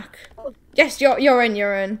 Welcome back. Yes, you're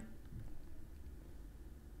in.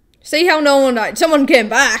 See how no one died? Someone came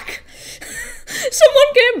back.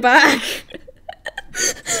 Someone came back.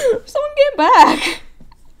 Someone came back.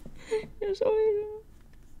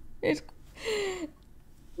 Wait,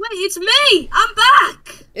 it's me. I'm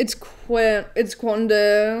back. It's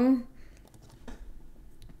Quandale.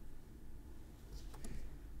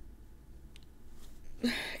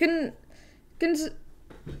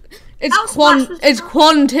 It's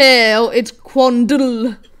Quantail. It's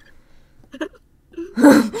Quandle.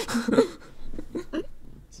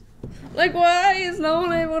 Like, why is no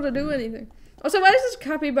one able to do anything? Also, why is this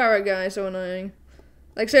capybara guy so annoying?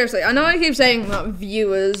 Like, seriously, I know I keep saying not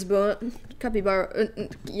viewers, but capybara,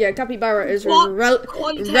 capybara is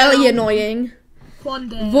really annoying.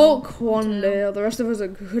 Quandale. Vote Quandale. The rest of us are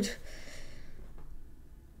good.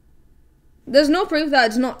 There's no proof that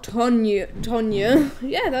it's not Tonya.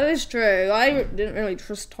 Yeah, that is true. I didn't really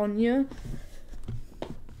trust Tonya.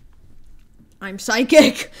 I'm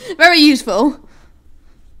psychic. Very useful.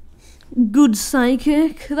 Good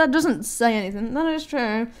psychic. That doesn't say anything. That is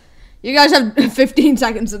true. You guys have 15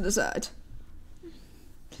 seconds to decide.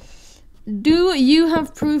 Do you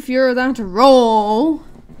have proof you're that role?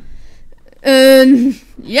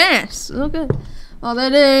 Yes. Okay. Oh,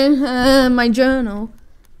 that is my journal.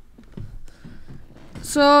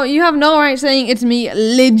 So you have no right saying it's me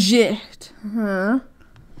legit. Huh?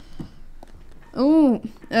 Oh,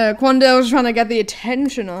 Quandale's trying to get the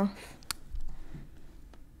attention off.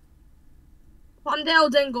 Quandale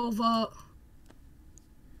didn't go vote.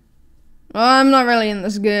 Oh, I'm not really in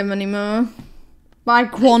this game anymore. Bye,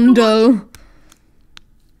 Quandale.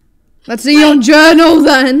 Let's see your journal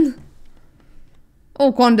then.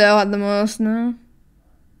 Oh, Quandale had the most now.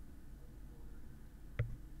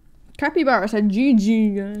 Capybara said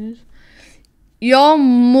GG, guys. Your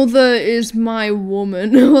mother is my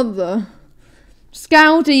woman. What the?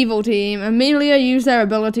 Scout Evil Team. Amelia used their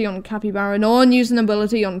ability on Capybara. No one used an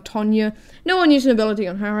ability on Tonya. No one used an ability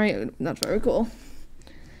on Harry. That's very cool.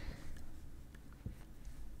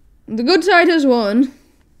 The good side has won.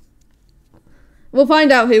 We'll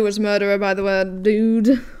find out who was murderer, by the way,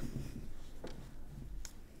 dude.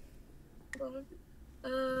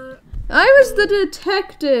 I was the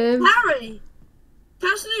detective. Harry!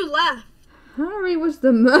 Person who left. Harry was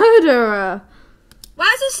the murderer.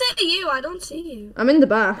 Why does it say you? I don't see you. I'm in the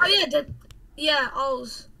back. Oh yeah,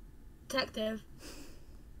 Oz. Detective.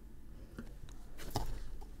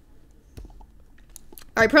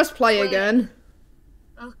 I press play again.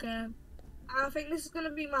 Okay. I think this is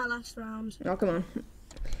gonna be my last round. Oh, come on.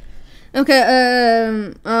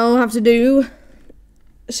 Okay, I'll have to do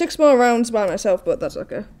 6 more rounds by myself, but that's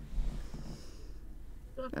okay.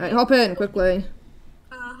 Alright, hop in quickly.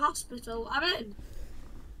 Hospital.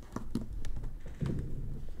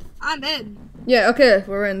 I'm in. Yeah, okay,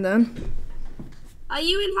 we're in then. Are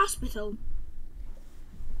you in hospital?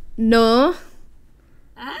 No.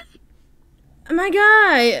 Eh? My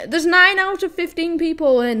guy, there's 9 out of 15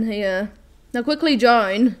 people in here. Now quickly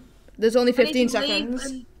join. There's only 15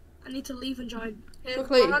 seconds. I need to leave and join.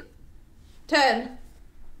 Quickly. 10.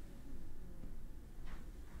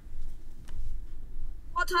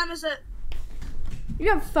 What time is it? You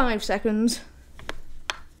have 5 seconds.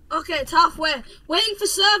 Okay, it's halfway. Waiting for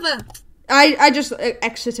server. I just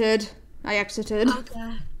exited. I exited.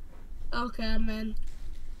 Okay. Okay, I'm in.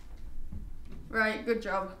 Right, good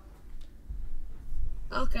job.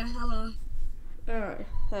 Okay, hello. Alright,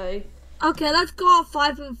 hey. Okay, let's go off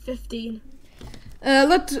 5 and 15.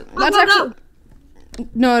 Let's actually...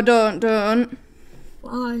 No, don't.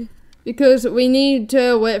 Why? Because we need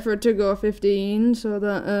to wait for it to go 15 so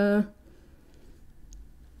that,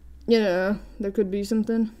 you know, there could be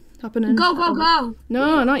something happening. Go.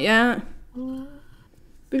 No, not yet.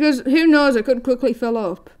 Because who knows, it could quickly fill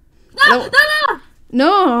up.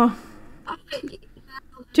 No!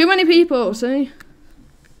 Too many people, see?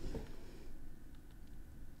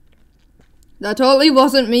 That totally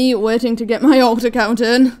wasn't me waiting to get my alt account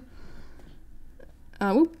in.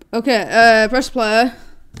 Whoop. Okay, press play.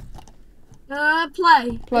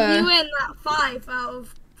 Play. Are you in that 5 out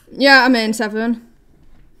of... Yeah, I'm in 7.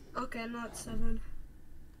 Okay, not 7.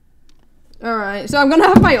 Alright, so I'm gonna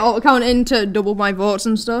have my alt account in to double my votes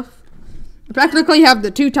and stuff. I practically have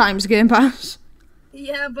the 2 times Game Pass.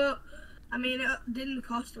 Yeah, but, I mean, it didn't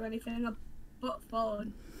cost or anything. I bought a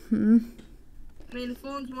phone. I mean, the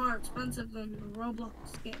phone's more expensive than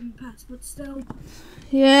Roblox Game Pass, but still.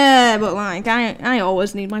 Yeah, but like, I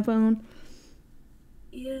always need my phone.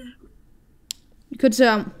 Yeah. You could say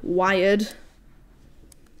I'm wired.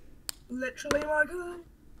 Literally my guy.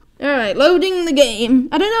 Alright, loading the game.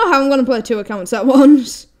 I don't know how I'm gonna play 2 accounts at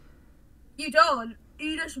once. You don't.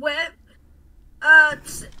 You just wait.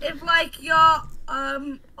 If like your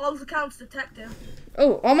all accounts detective.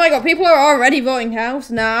 Oh my god, people are already voting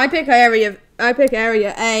house. Nah, I pick area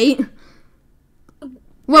 8.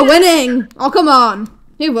 We're winning! Oh, come on.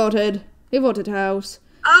 Who voted? Who voted house?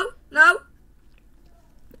 Oh, no.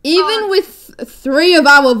 Even with 3 of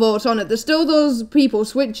our votes on it, there's still those people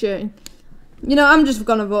switching. You know, I'm just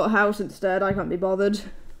gonna vote house instead. I can't be bothered.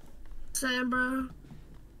 Same, bro.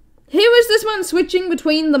 Who is this man switching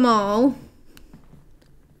between them all?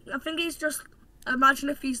 I think he's just. Imagine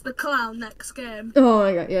if he's the clown next game. Oh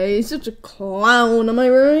my god, yeah, he's such a clown, am I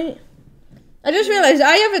right? I just realised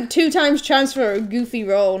I have a 2 times chance for a goofy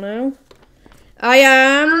role now. I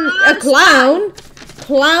am a clown. Spy.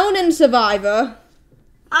 Clown and survivor.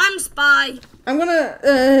 I'm spy. I'm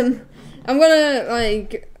gonna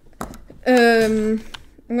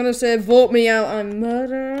say vote me out, I'm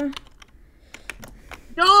murderer.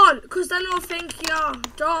 Don't, because then they'll think you're.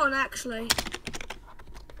 Don't actually.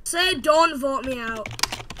 Say don't vote me out.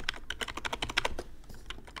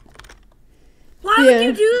 Why would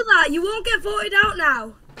you do that? You won't get voted out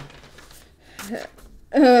now.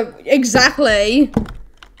 Exactly.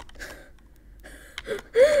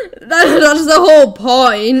 That's the whole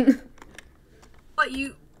point. What,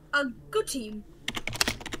 you a good team?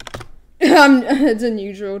 It's a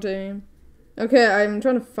neutral team. Okay, I'm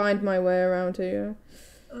trying to find my way around here.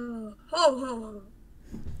 Ho.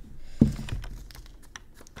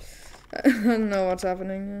 I don't know what's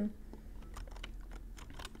happening here.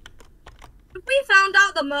 If we found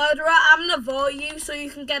out the murderer, I'm gonna vote you so you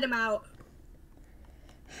can get him out.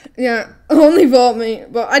 Yeah, only vote me.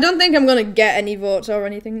 But I don't think I'm gonna get any votes or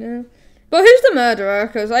anything now. But who's the murderer?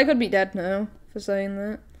 Because I could be dead now for saying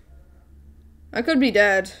that. I could be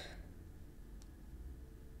dead.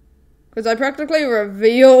 Because I practically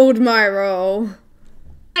revealed my role.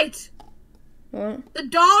 Right. What? The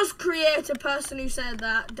Doors creator person who said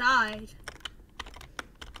that died.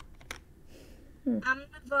 I'm gonna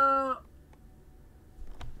vote.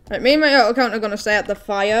 Right, me and my auto account are gonna stay at the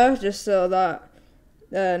fire just so that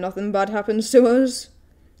nothing bad happens to us.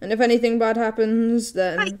 And if anything bad happens,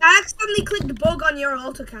 then... Hey, I accidentally clicked bug on your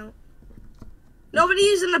alt account. Nobody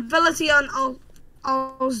uses an ability on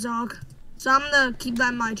Alt's dog. So I'm gonna keep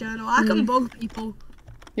that in my journal. I can bug people.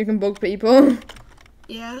 You can bug people?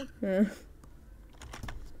 Yeah. Yeah.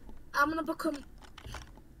 I'm gonna become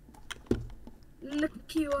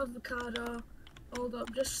Nicky Avocado. Hold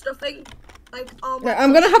up, just stuffing like all my.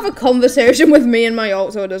 I'm gonna have a conversation with me and my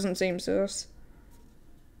alt so it doesn't seem sus.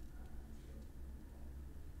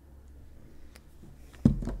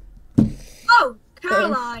 Oh,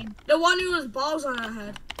 Caroline, the one who has balls on her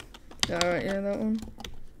head. Alright, yeah, that one.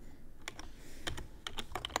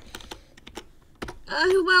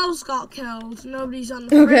 Who else got killed? Nobody's on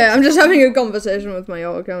the. Okay, I'm just having a conversation with my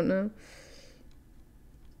alt account now.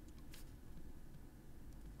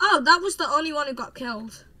 Oh, that was the only one who got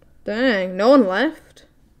killed. Dang, no one left.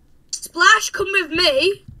 Splash, come with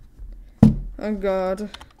me. Oh god.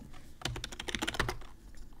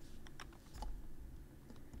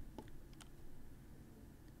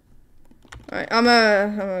 Alright, I'm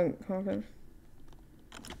a coffin.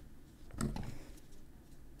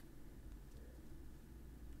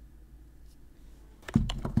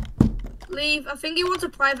 Leave. I think he wants a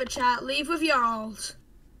private chat. Leave with your alt.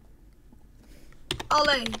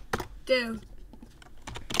 Ollie, do.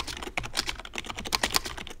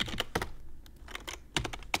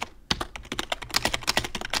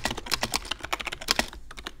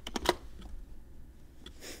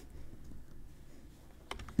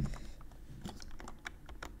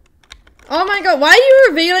 Oh my god, why are you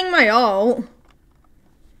revealing my alt?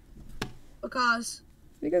 Because.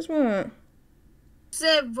 Because what?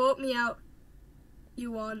 Say vote me out.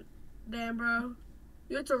 You want. Damn, bro.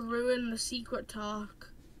 You have to ruin the secret talk.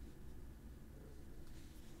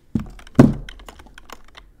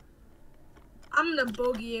 I'm gonna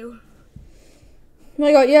bug you. Oh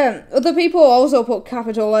my god, yeah. Other people also put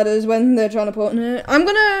capital letters when they're trying to put in it. I'm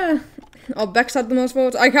gonna... Oh, Bex had the most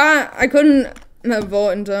votes. I couldn't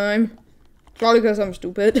vote in time. Probably because I'm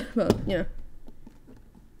stupid, but, you know.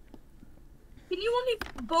 Can you only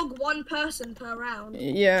bug one person per round?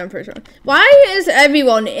 Yeah, I'm pretty sure. Why is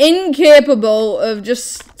everyone incapable of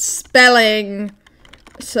just spelling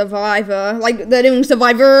survivor? Like, they're doing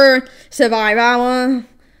survivor, survivor,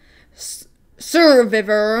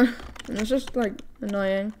 survivor. And it's just, like,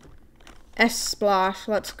 annoying. S-splash,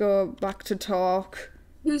 let's go back to talk.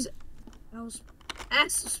 Who's else?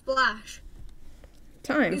 S-splash.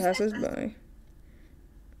 Time passes by.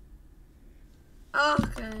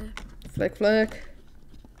 Okay. Flick, flick.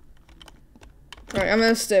 Right, I'm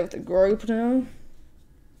gonna stay with the group now.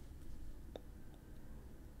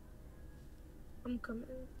 I'm coming.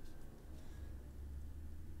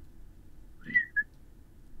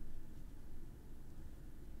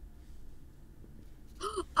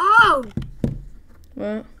 Oh!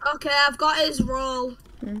 What? Okay, I've got his role.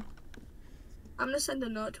 Hmm. I'm gonna send a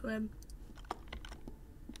note to him.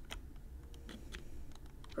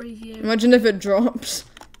 Preview. Imagine if it drops.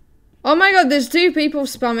 Oh my god, there's 2 people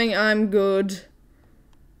spamming I'm good.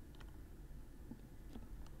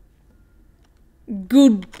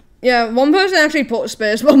 Good. Yeah, one person actually put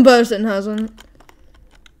space, one person hasn't.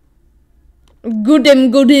 Good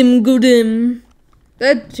him.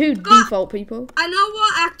 They're 2 default people. I know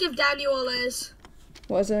what active Daniel is.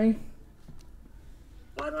 What is he?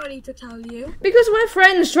 Why do I need to tell you? Because we're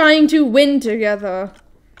friends trying to win together.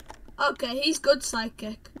 Okay, he's good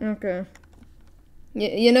psychic. Okay.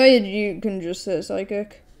 You know you can just say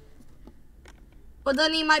psychic. But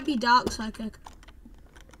then he might be dark psychic.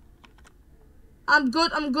 I'm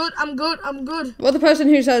good. Well, the person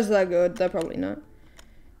who says they're good, they're probably not.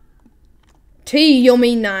 Tea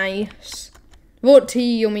yummy nice. Vote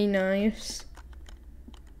tea yummy nice.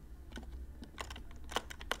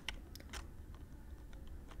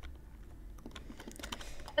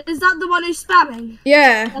 Is that the one who's spamming?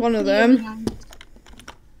 Yeah, That's one of tea them. yummy nice.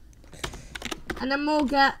 And then we'll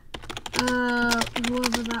get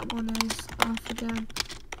whoever that one is off again.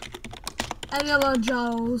 Angela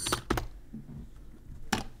Jones.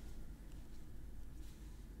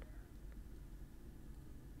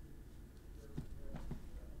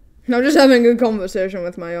 I'm just having a conversation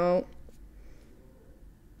with my alt.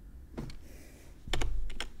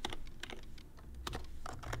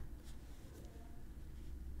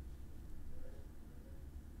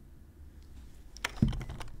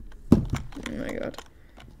 Oh my god.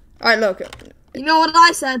 Alright, look. You know what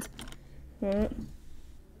I said? What?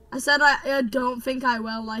 I said I don't think I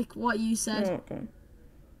will like what you said. Oh, okay.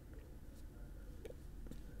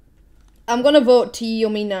 I'm gonna vote tea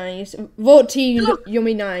yummy nice. Vote tea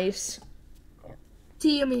yummy nice.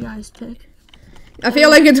 Tea yummy nice pick. I feel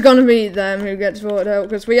like it's gonna be them who gets voted out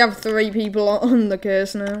because we have 3 people on the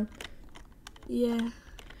case now. Yeah.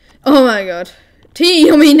 Oh my god. Tea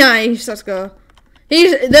yummy nice. Let's go.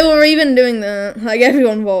 They were even doing that. Like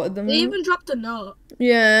everyone voted them They out. even dropped a note.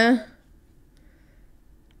 Yeah.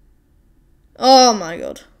 Oh my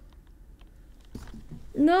god.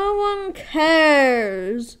 No one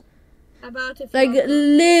cares. About if Like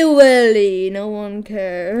literally no one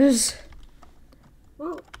cares.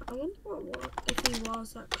 Well, I wonder what if he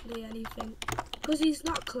was actually anything. Because he's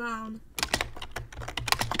not clown.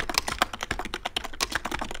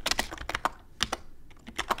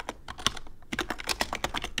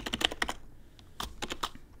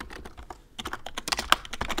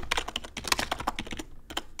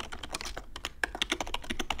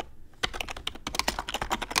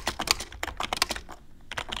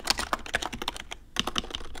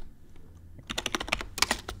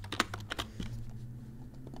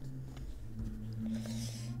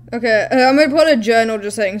 Okay, I'm gonna put a journal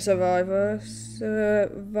just saying survivor.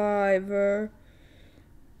 Survivor.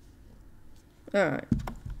 Alright.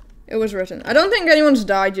 It was written. I don't think anyone's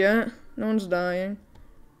died yet. No one's dying.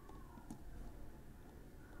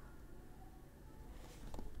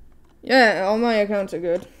 Yeah, all my accounts are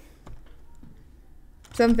good.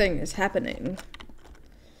 Something is happening.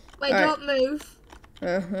 Wait, All right. don't move.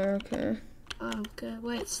 Okay. Okay,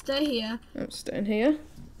 wait, stay here. I'm staying here.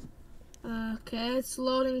 Okay, it's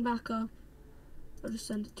loading back up. I'll just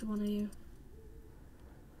send it to one of you.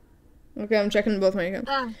 Okay, I'm checking both my accounts.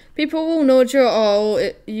 Ah, People will note your all.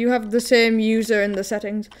 You have the same user in the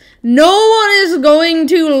settings. No one is going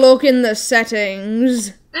to look in the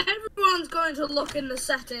settings. everyone's going to look in the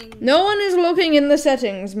settings. No one is looking in the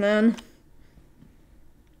settings, man.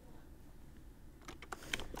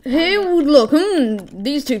 Who would look?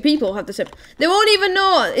 These 2 people have the same. They won't even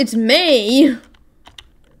know it's me.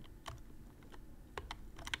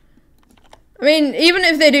 I mean, even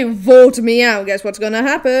if they do vote me out, guess what's gonna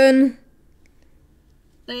happen?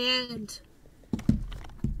 They end.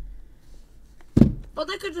 Or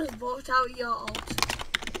they could just vote out your alt.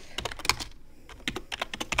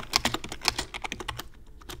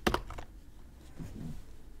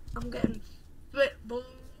 I'm getting split. So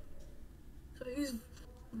who's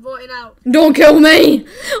voting out? Don't kill me!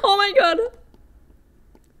 Oh my god.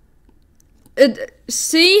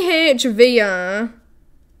 CHVR.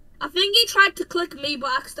 I think he tried to click me,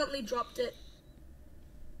 but accidentally dropped it.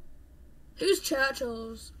 Who's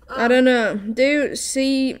Churchill's? I don't know. Do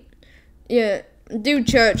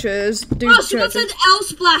churches. Do Oh, someone churches. said L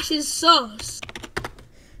Splash is sus.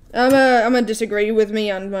 I'm gonna disagree with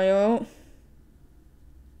me and my alt.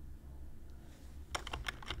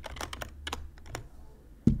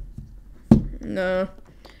 No.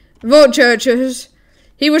 Vote churches.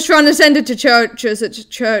 He was trying to send it to churches. It's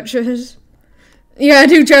churches. Yeah,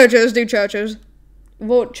 do churches.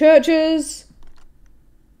 Vote churches.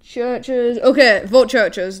 Churches. Okay, vote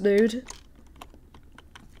churches, dude.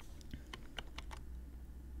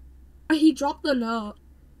 He dropped the note.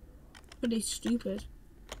 Pretty stupid.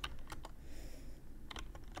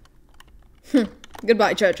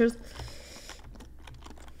 Goodbye, churches.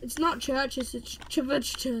 It's not churches, it's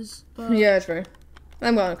churches. But Yeah, true.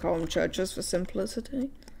 I'm gonna call them churches for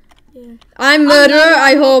simplicity. yeah. I'm Murderer.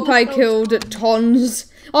 I hope I killed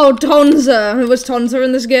Tons. Oh, Tonza. Was Tonza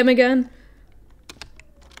in this game again?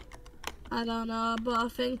 I don't know, but I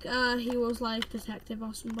think he was like detective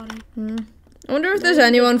or somebody. I wonder if there's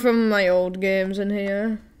anyone from my old games in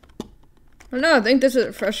here. Oh no, I think this is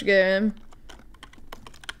a fresh game.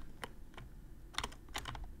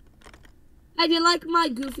 Hey, do you like my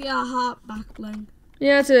goofy heart back bling?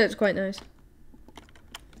 Yeah, it's quite nice.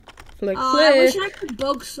 Flick, Oh, I wish flick. I could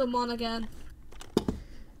bug someone again.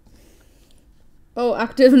 Oh,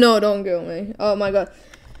 active? No, don't kill me. Oh my god.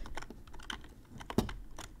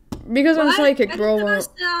 Because I'm psychic, bro.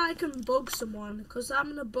 I can bug someone, because I'm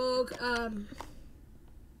gonna bug, I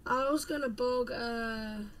was gonna bug,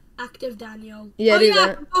 active Daniel. Yeah, oh do yeah, that.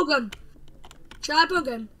 I can bug him. Should I bug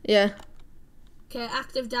him? Yeah. Okay,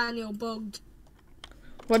 active Daniel bugged.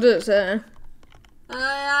 What does it say? It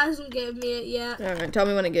hasn't given me it yet. Alright, tell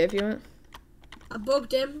me when it gave you it. I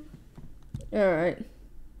bugged him. Alright.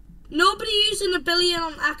 Nobody using a billion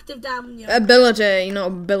on active Daniel. Ability, not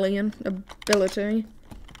a billion. Ability.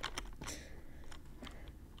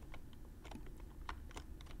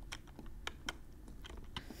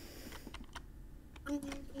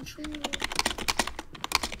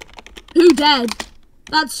 Who dead?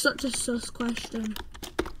 That's such a sus question.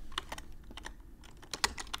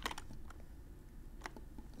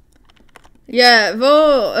 Yeah,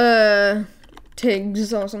 vote,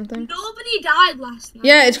 Tiggs or something. Nobody died last night.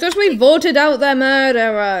 Yeah, it's because we voted out their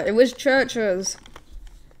murderer. It was Churches.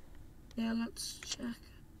 Yeah, let's check.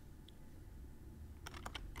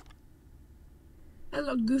 There's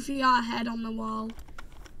a goofy art head on the wall.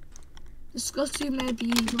 Discuss who may be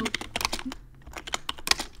evil.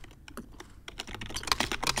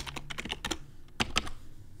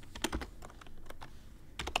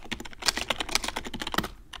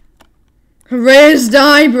 Raised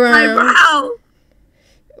eyebrow. Eyebrow!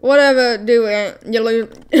 Whatever, do it. You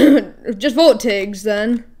lose. Just vote Tiggs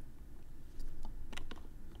then.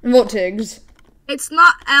 Vote Tiggs. It's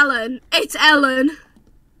not Ellen. It's Ellen.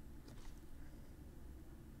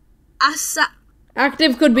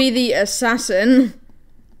 Active could be the assassin.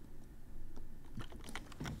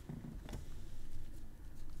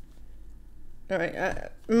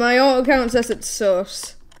 Alright, my auto count says it's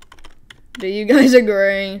sus. Do you guys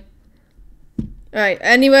agree? Alright,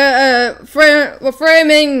 anyway, we're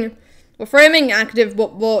framing active,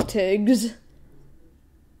 but vote Tiggs.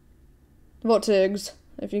 Vote Tiggs,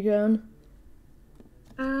 if you can.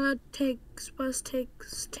 Tiggs. Where's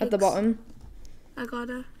Tiggs? At the bottom. I got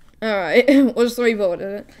her. Alright, was 3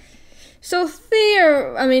 voted it. So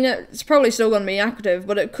I mean, it's probably still gonna be active,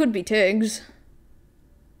 but it could be Tiggs.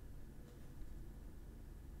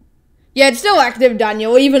 Yeah, it's still active,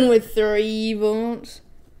 Daniel, even with 3 votes.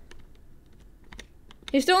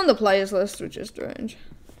 He's still on the players list, which is strange.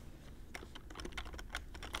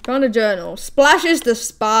 Found a journal. Splash is the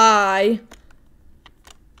spy.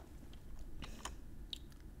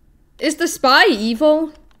 Is the spy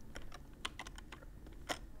evil?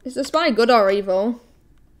 Is the spy good or evil?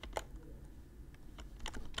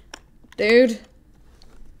 Dude?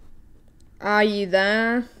 Are you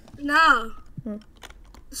there? No.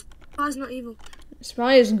 Spy's not evil.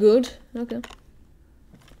 Spy is good. Okay.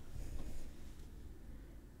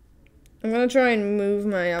 I'm gonna try and move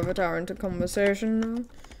my avatar into conversation now.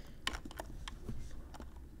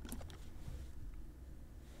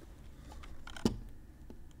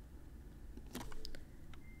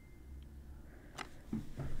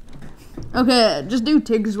 Okay, just do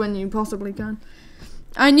Tiggs when you possibly can.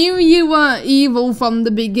 I knew you were evil from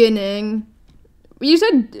the beginning. You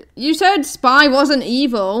said Spy wasn't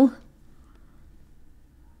evil.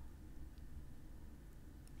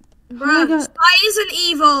 Bruh, Spy isn't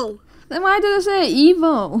evil. Then why did I say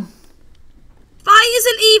evil? Spy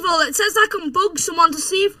isn't evil. It says I can bug someone to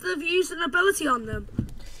see if they've used an ability on them.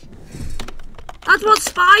 That's what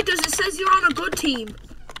Spy does. It says you're on a good team.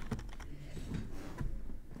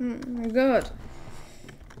 Oh my god.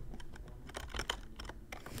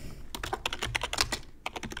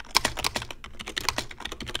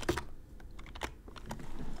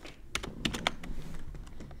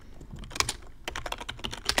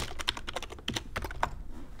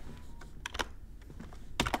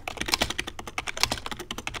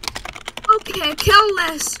 Okay, kill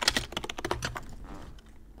this.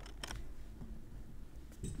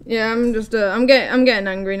 Yeah, I'm just I'm getting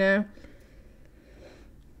angry now.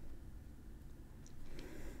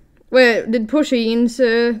 Wait, did Pusheen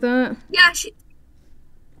say that? Yeah, she.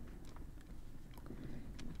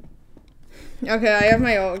 Okay, I have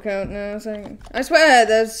my alt account now. So I swear,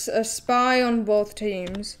 there's a spy on both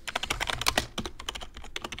teams.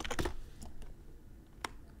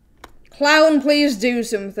 Clown, please do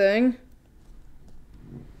something.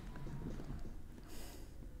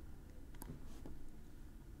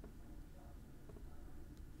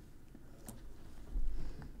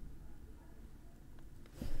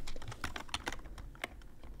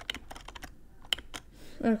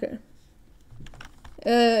 Okay.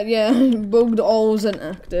 Yeah, bugged all wasn't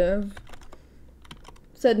active.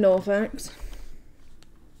 Said no thanks.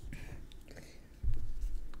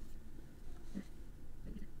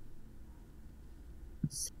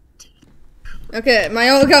 Okay, my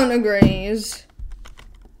alt account agrees.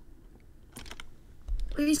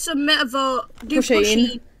 Please submit a vote. Do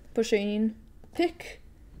Pusheen. Pusheen. Pusheen. Pick.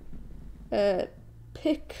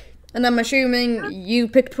 Pick. And I'm assuming you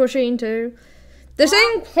picked Pusheen too. They're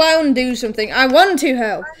saying Clown do something. I want to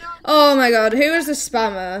help. Oh my god, who is the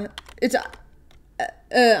spammer? It's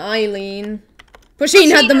Eileen.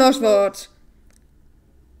 Pusheen had the most votes.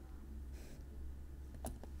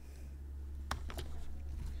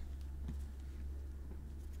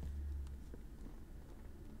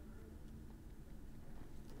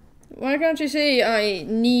 Why can't you see? I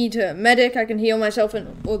need a medic. I can heal myself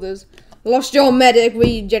and others. Lost your medic.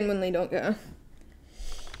 We genuinely don't care.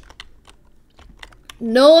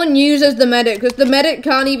 No one uses the medic because the medic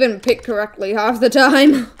can't even pick correctly half the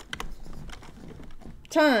time.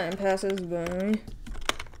 Time passes by.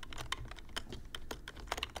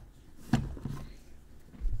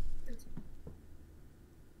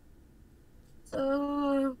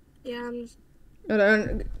 Yeah. I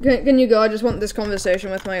don't. Can you go? I just want this conversation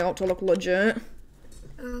with my alt to look legit.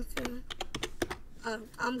 Okay.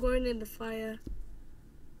 I'm going in the fire.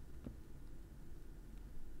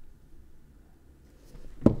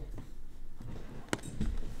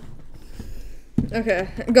 Okay,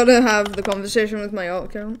 gotta have the conversation with my alt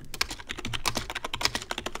account.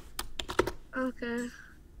 Okay.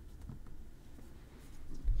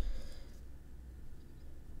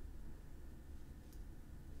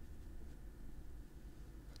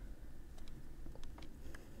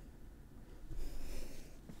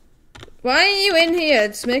 Why are you in here?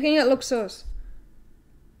 It's making it look sus.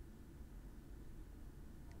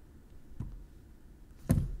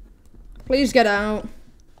 Please get out.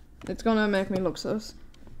 It's gonna make me look sus.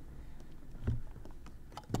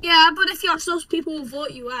 Yeah, but if you're sus, people will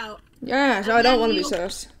vote you out. Yeah, so I don't want to be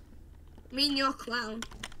sus. Mean you're clown.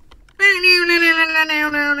 Oh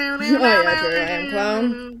yeah, true, I am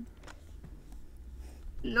clown.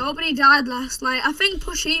 Nobody died last night. I think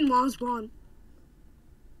Pusheen was one.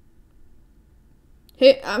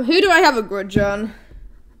 Hey, who do I have a grudge on?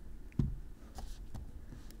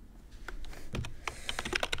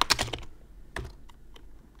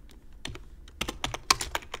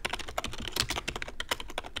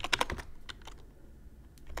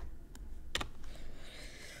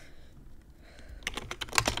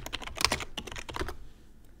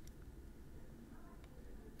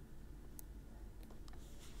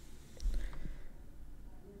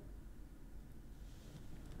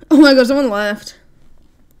 Oh my god, someone left.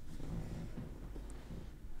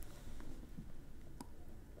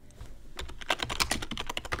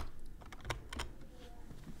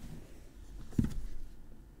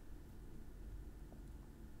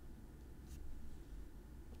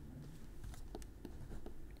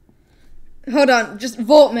 Hold on, just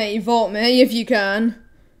vote me if you can.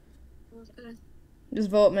 Okay. Just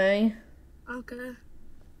vote me. Okay.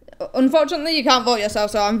 Unfortunately, you can't vote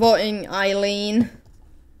yourself, so I'm voting Eileen.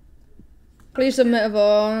 Please submit a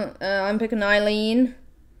vote. I'm picking Eileen.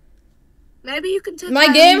 Maybe you can take My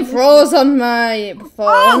Eileen game with you. froze on my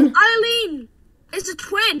phone. Oh, Eileen! It's a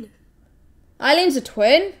twin. Eileen's a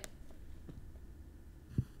twin?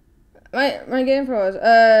 My game froze.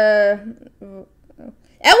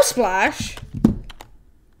 L-Splash?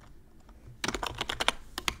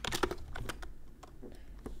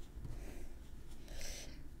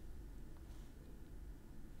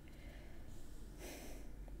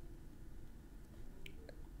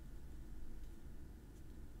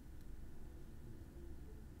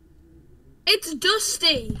 It's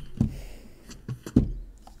Dusty.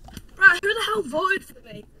 Right, who the hell voted for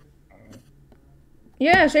me?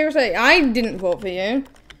 Yeah, seriously, I didn't vote for you.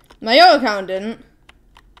 My other account didn't.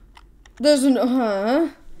 There's an,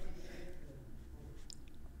 I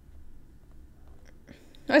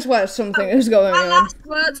swear something is going My on. last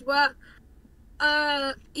words were,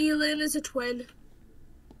 Elin is a twin.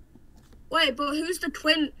 Wait, but who's the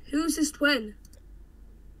twin? Who's his twin?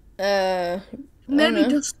 I don't Maybe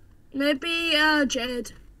know. maybe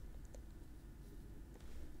Jade.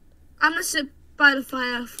 I'm gonna sit by the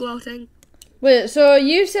fire floating. Wait, so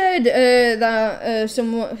you said that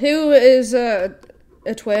someone who is a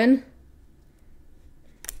twin?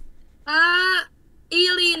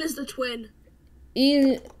 Eileen is the twin.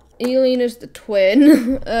 Eileen is the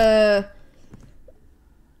twin.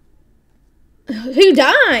 Who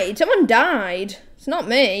died? Someone died. It's not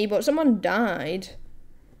me, but someone died.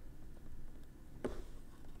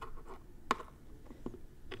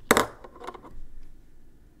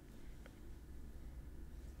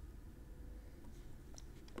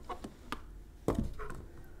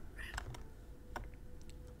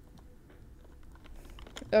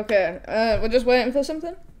 Okay, we're just waiting for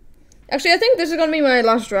something. Actually, I think this is gonna be my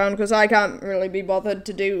last round because I can't really be bothered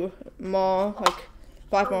to do more, like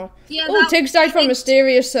 5 more. Yeah, Oh, Tiggs died from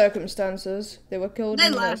mysterious circumstances. They were killed They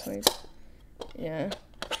in their left. sleep. Yeah.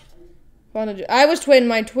 I was twin.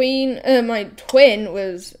 My twin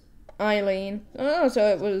was Eileen. Oh, so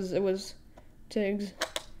it was Tiggs.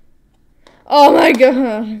 Oh my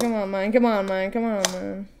god! Come on, man! Come on, man! Come on,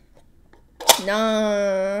 man!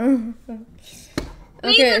 Nah.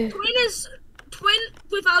 Okay. The twin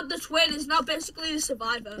without the twin is not basically the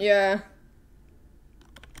survivor. Yeah.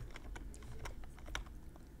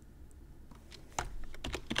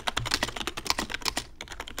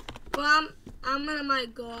 Well, I'm gonna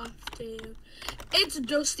might go after you. It's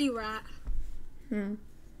Dusty Rat.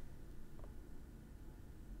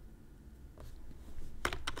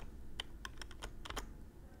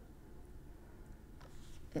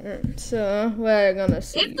 So we're gonna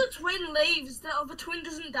see. If the twin leaves, the other twin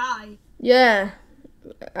doesn't die. Yeah,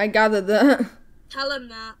 I gathered that. Tell him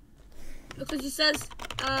that. Because he says,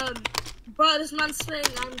 bro, this man's saying,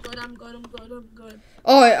 I'm good.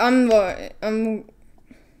 Oh, I'm.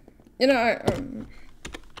 You know, I'm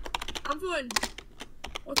going.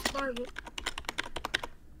 What's the Bible?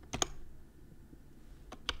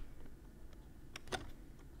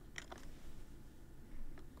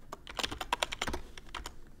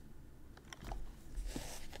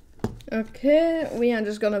 Okay, we are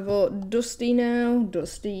just gonna vote Dusty now.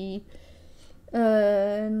 Dusty.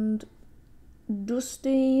 And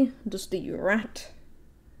Dusty Rat.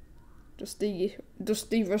 Dusty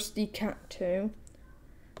Rusty Cat too.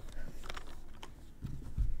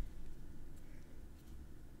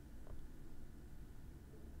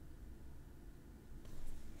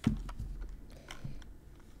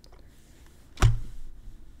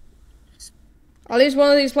 At least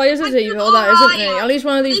one of these players is evil, that isn't me. At least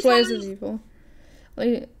one of these players is evil.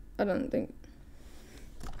 I don't think.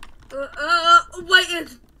 Wait,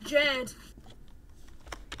 it's Jed.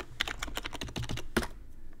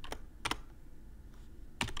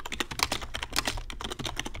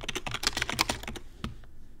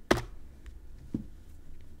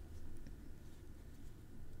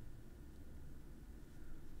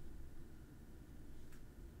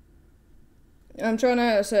 I'm trying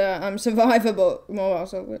to say I'm survivor, but mobile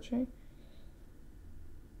so glitchy.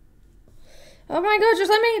 Oh my god, just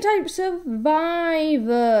let me type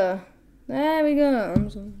survivor. There we go. I'm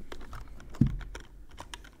sorry.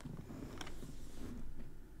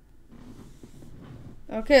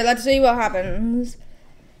 Okay, let's see what happens.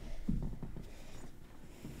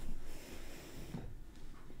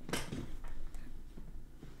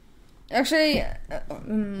 Actually,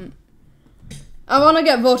 I want to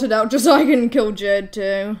get voted out just so I can kill Jade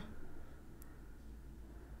too.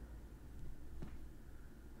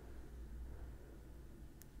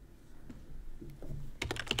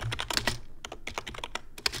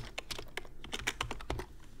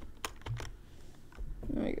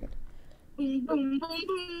 There we go. Boom, boom, boom,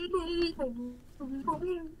 boom, boom, boom, boom,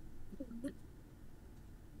 boom.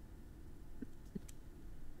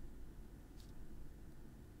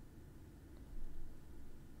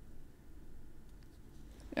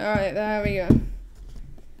 Alright, there we go.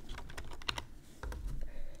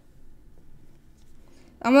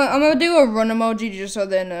 I'm gonna do a run emoji just so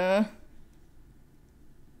they know.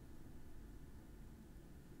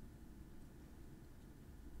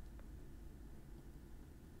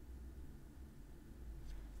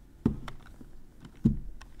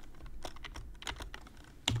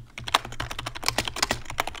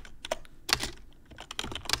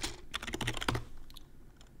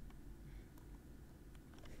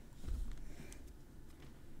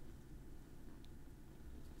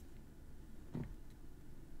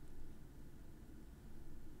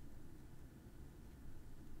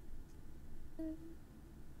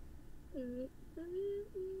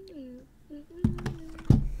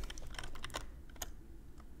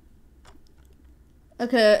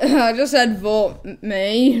 Okay, I just said vote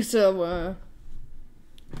me, so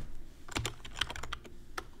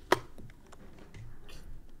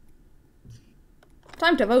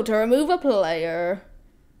time to vote to remove a player.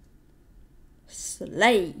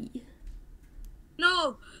 Slay.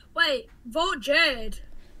 No, wait, vote Jade.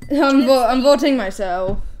 I'm voting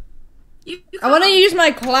myself. I want to use my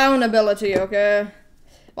clown ability, okay?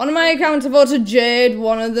 One of my accounts voted Jade,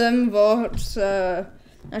 one of them votes,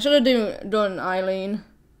 I should have done Eileen.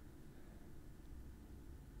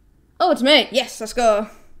 Oh, it's me. Yes, let's go.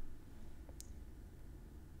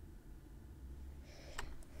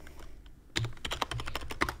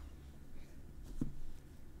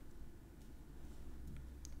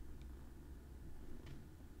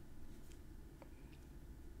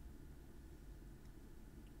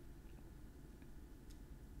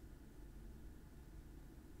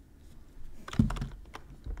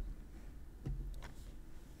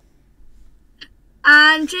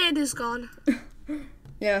 And Jade is gone.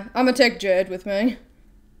 Yeah, I'm gonna take Jade with me.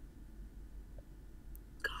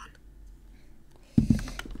 Gone.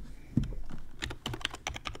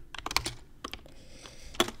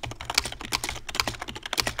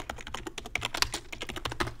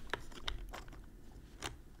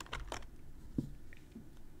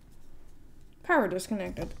 Power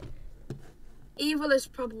disconnected. Evil is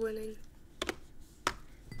probably winning.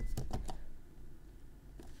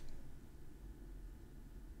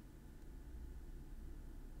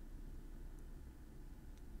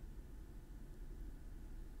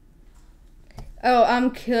 Oh, I'm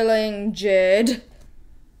killing Jade.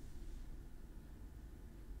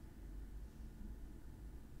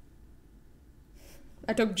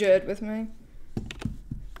 I took Jade with me.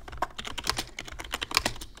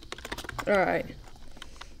 Alright.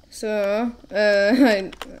 So,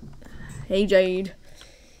 hey Jade.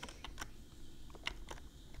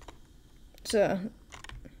 So,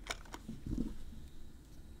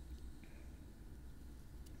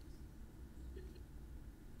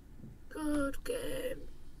 Good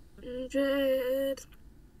game. Jade.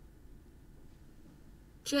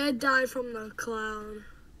 Jade died from the clown.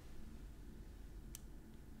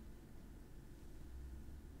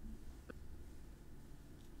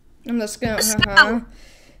 I'm the scout, haha.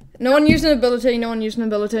 No one using ability, no one using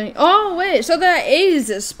ability. Oh, wait, so there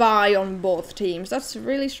is a spy on both teams. That's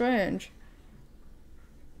really strange.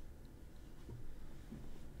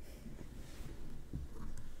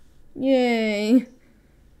 Yay.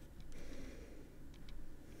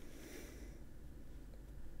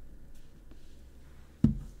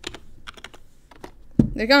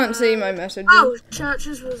 They can't see my messages. Oh,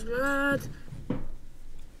 Churches was mad.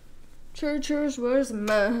 Churches was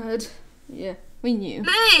mad. Yeah, we knew.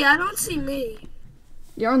 Me, I don't see me.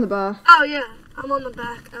 You're on the bar. Oh yeah, I'm on the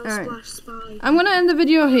back. I'll Alright. splash spy. I'm gonna end the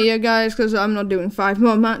video here, guys, because I'm not doing 5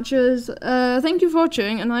 more matches. Thank you for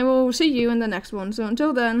watching, and I will see you in the next one. So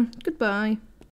until then, goodbye.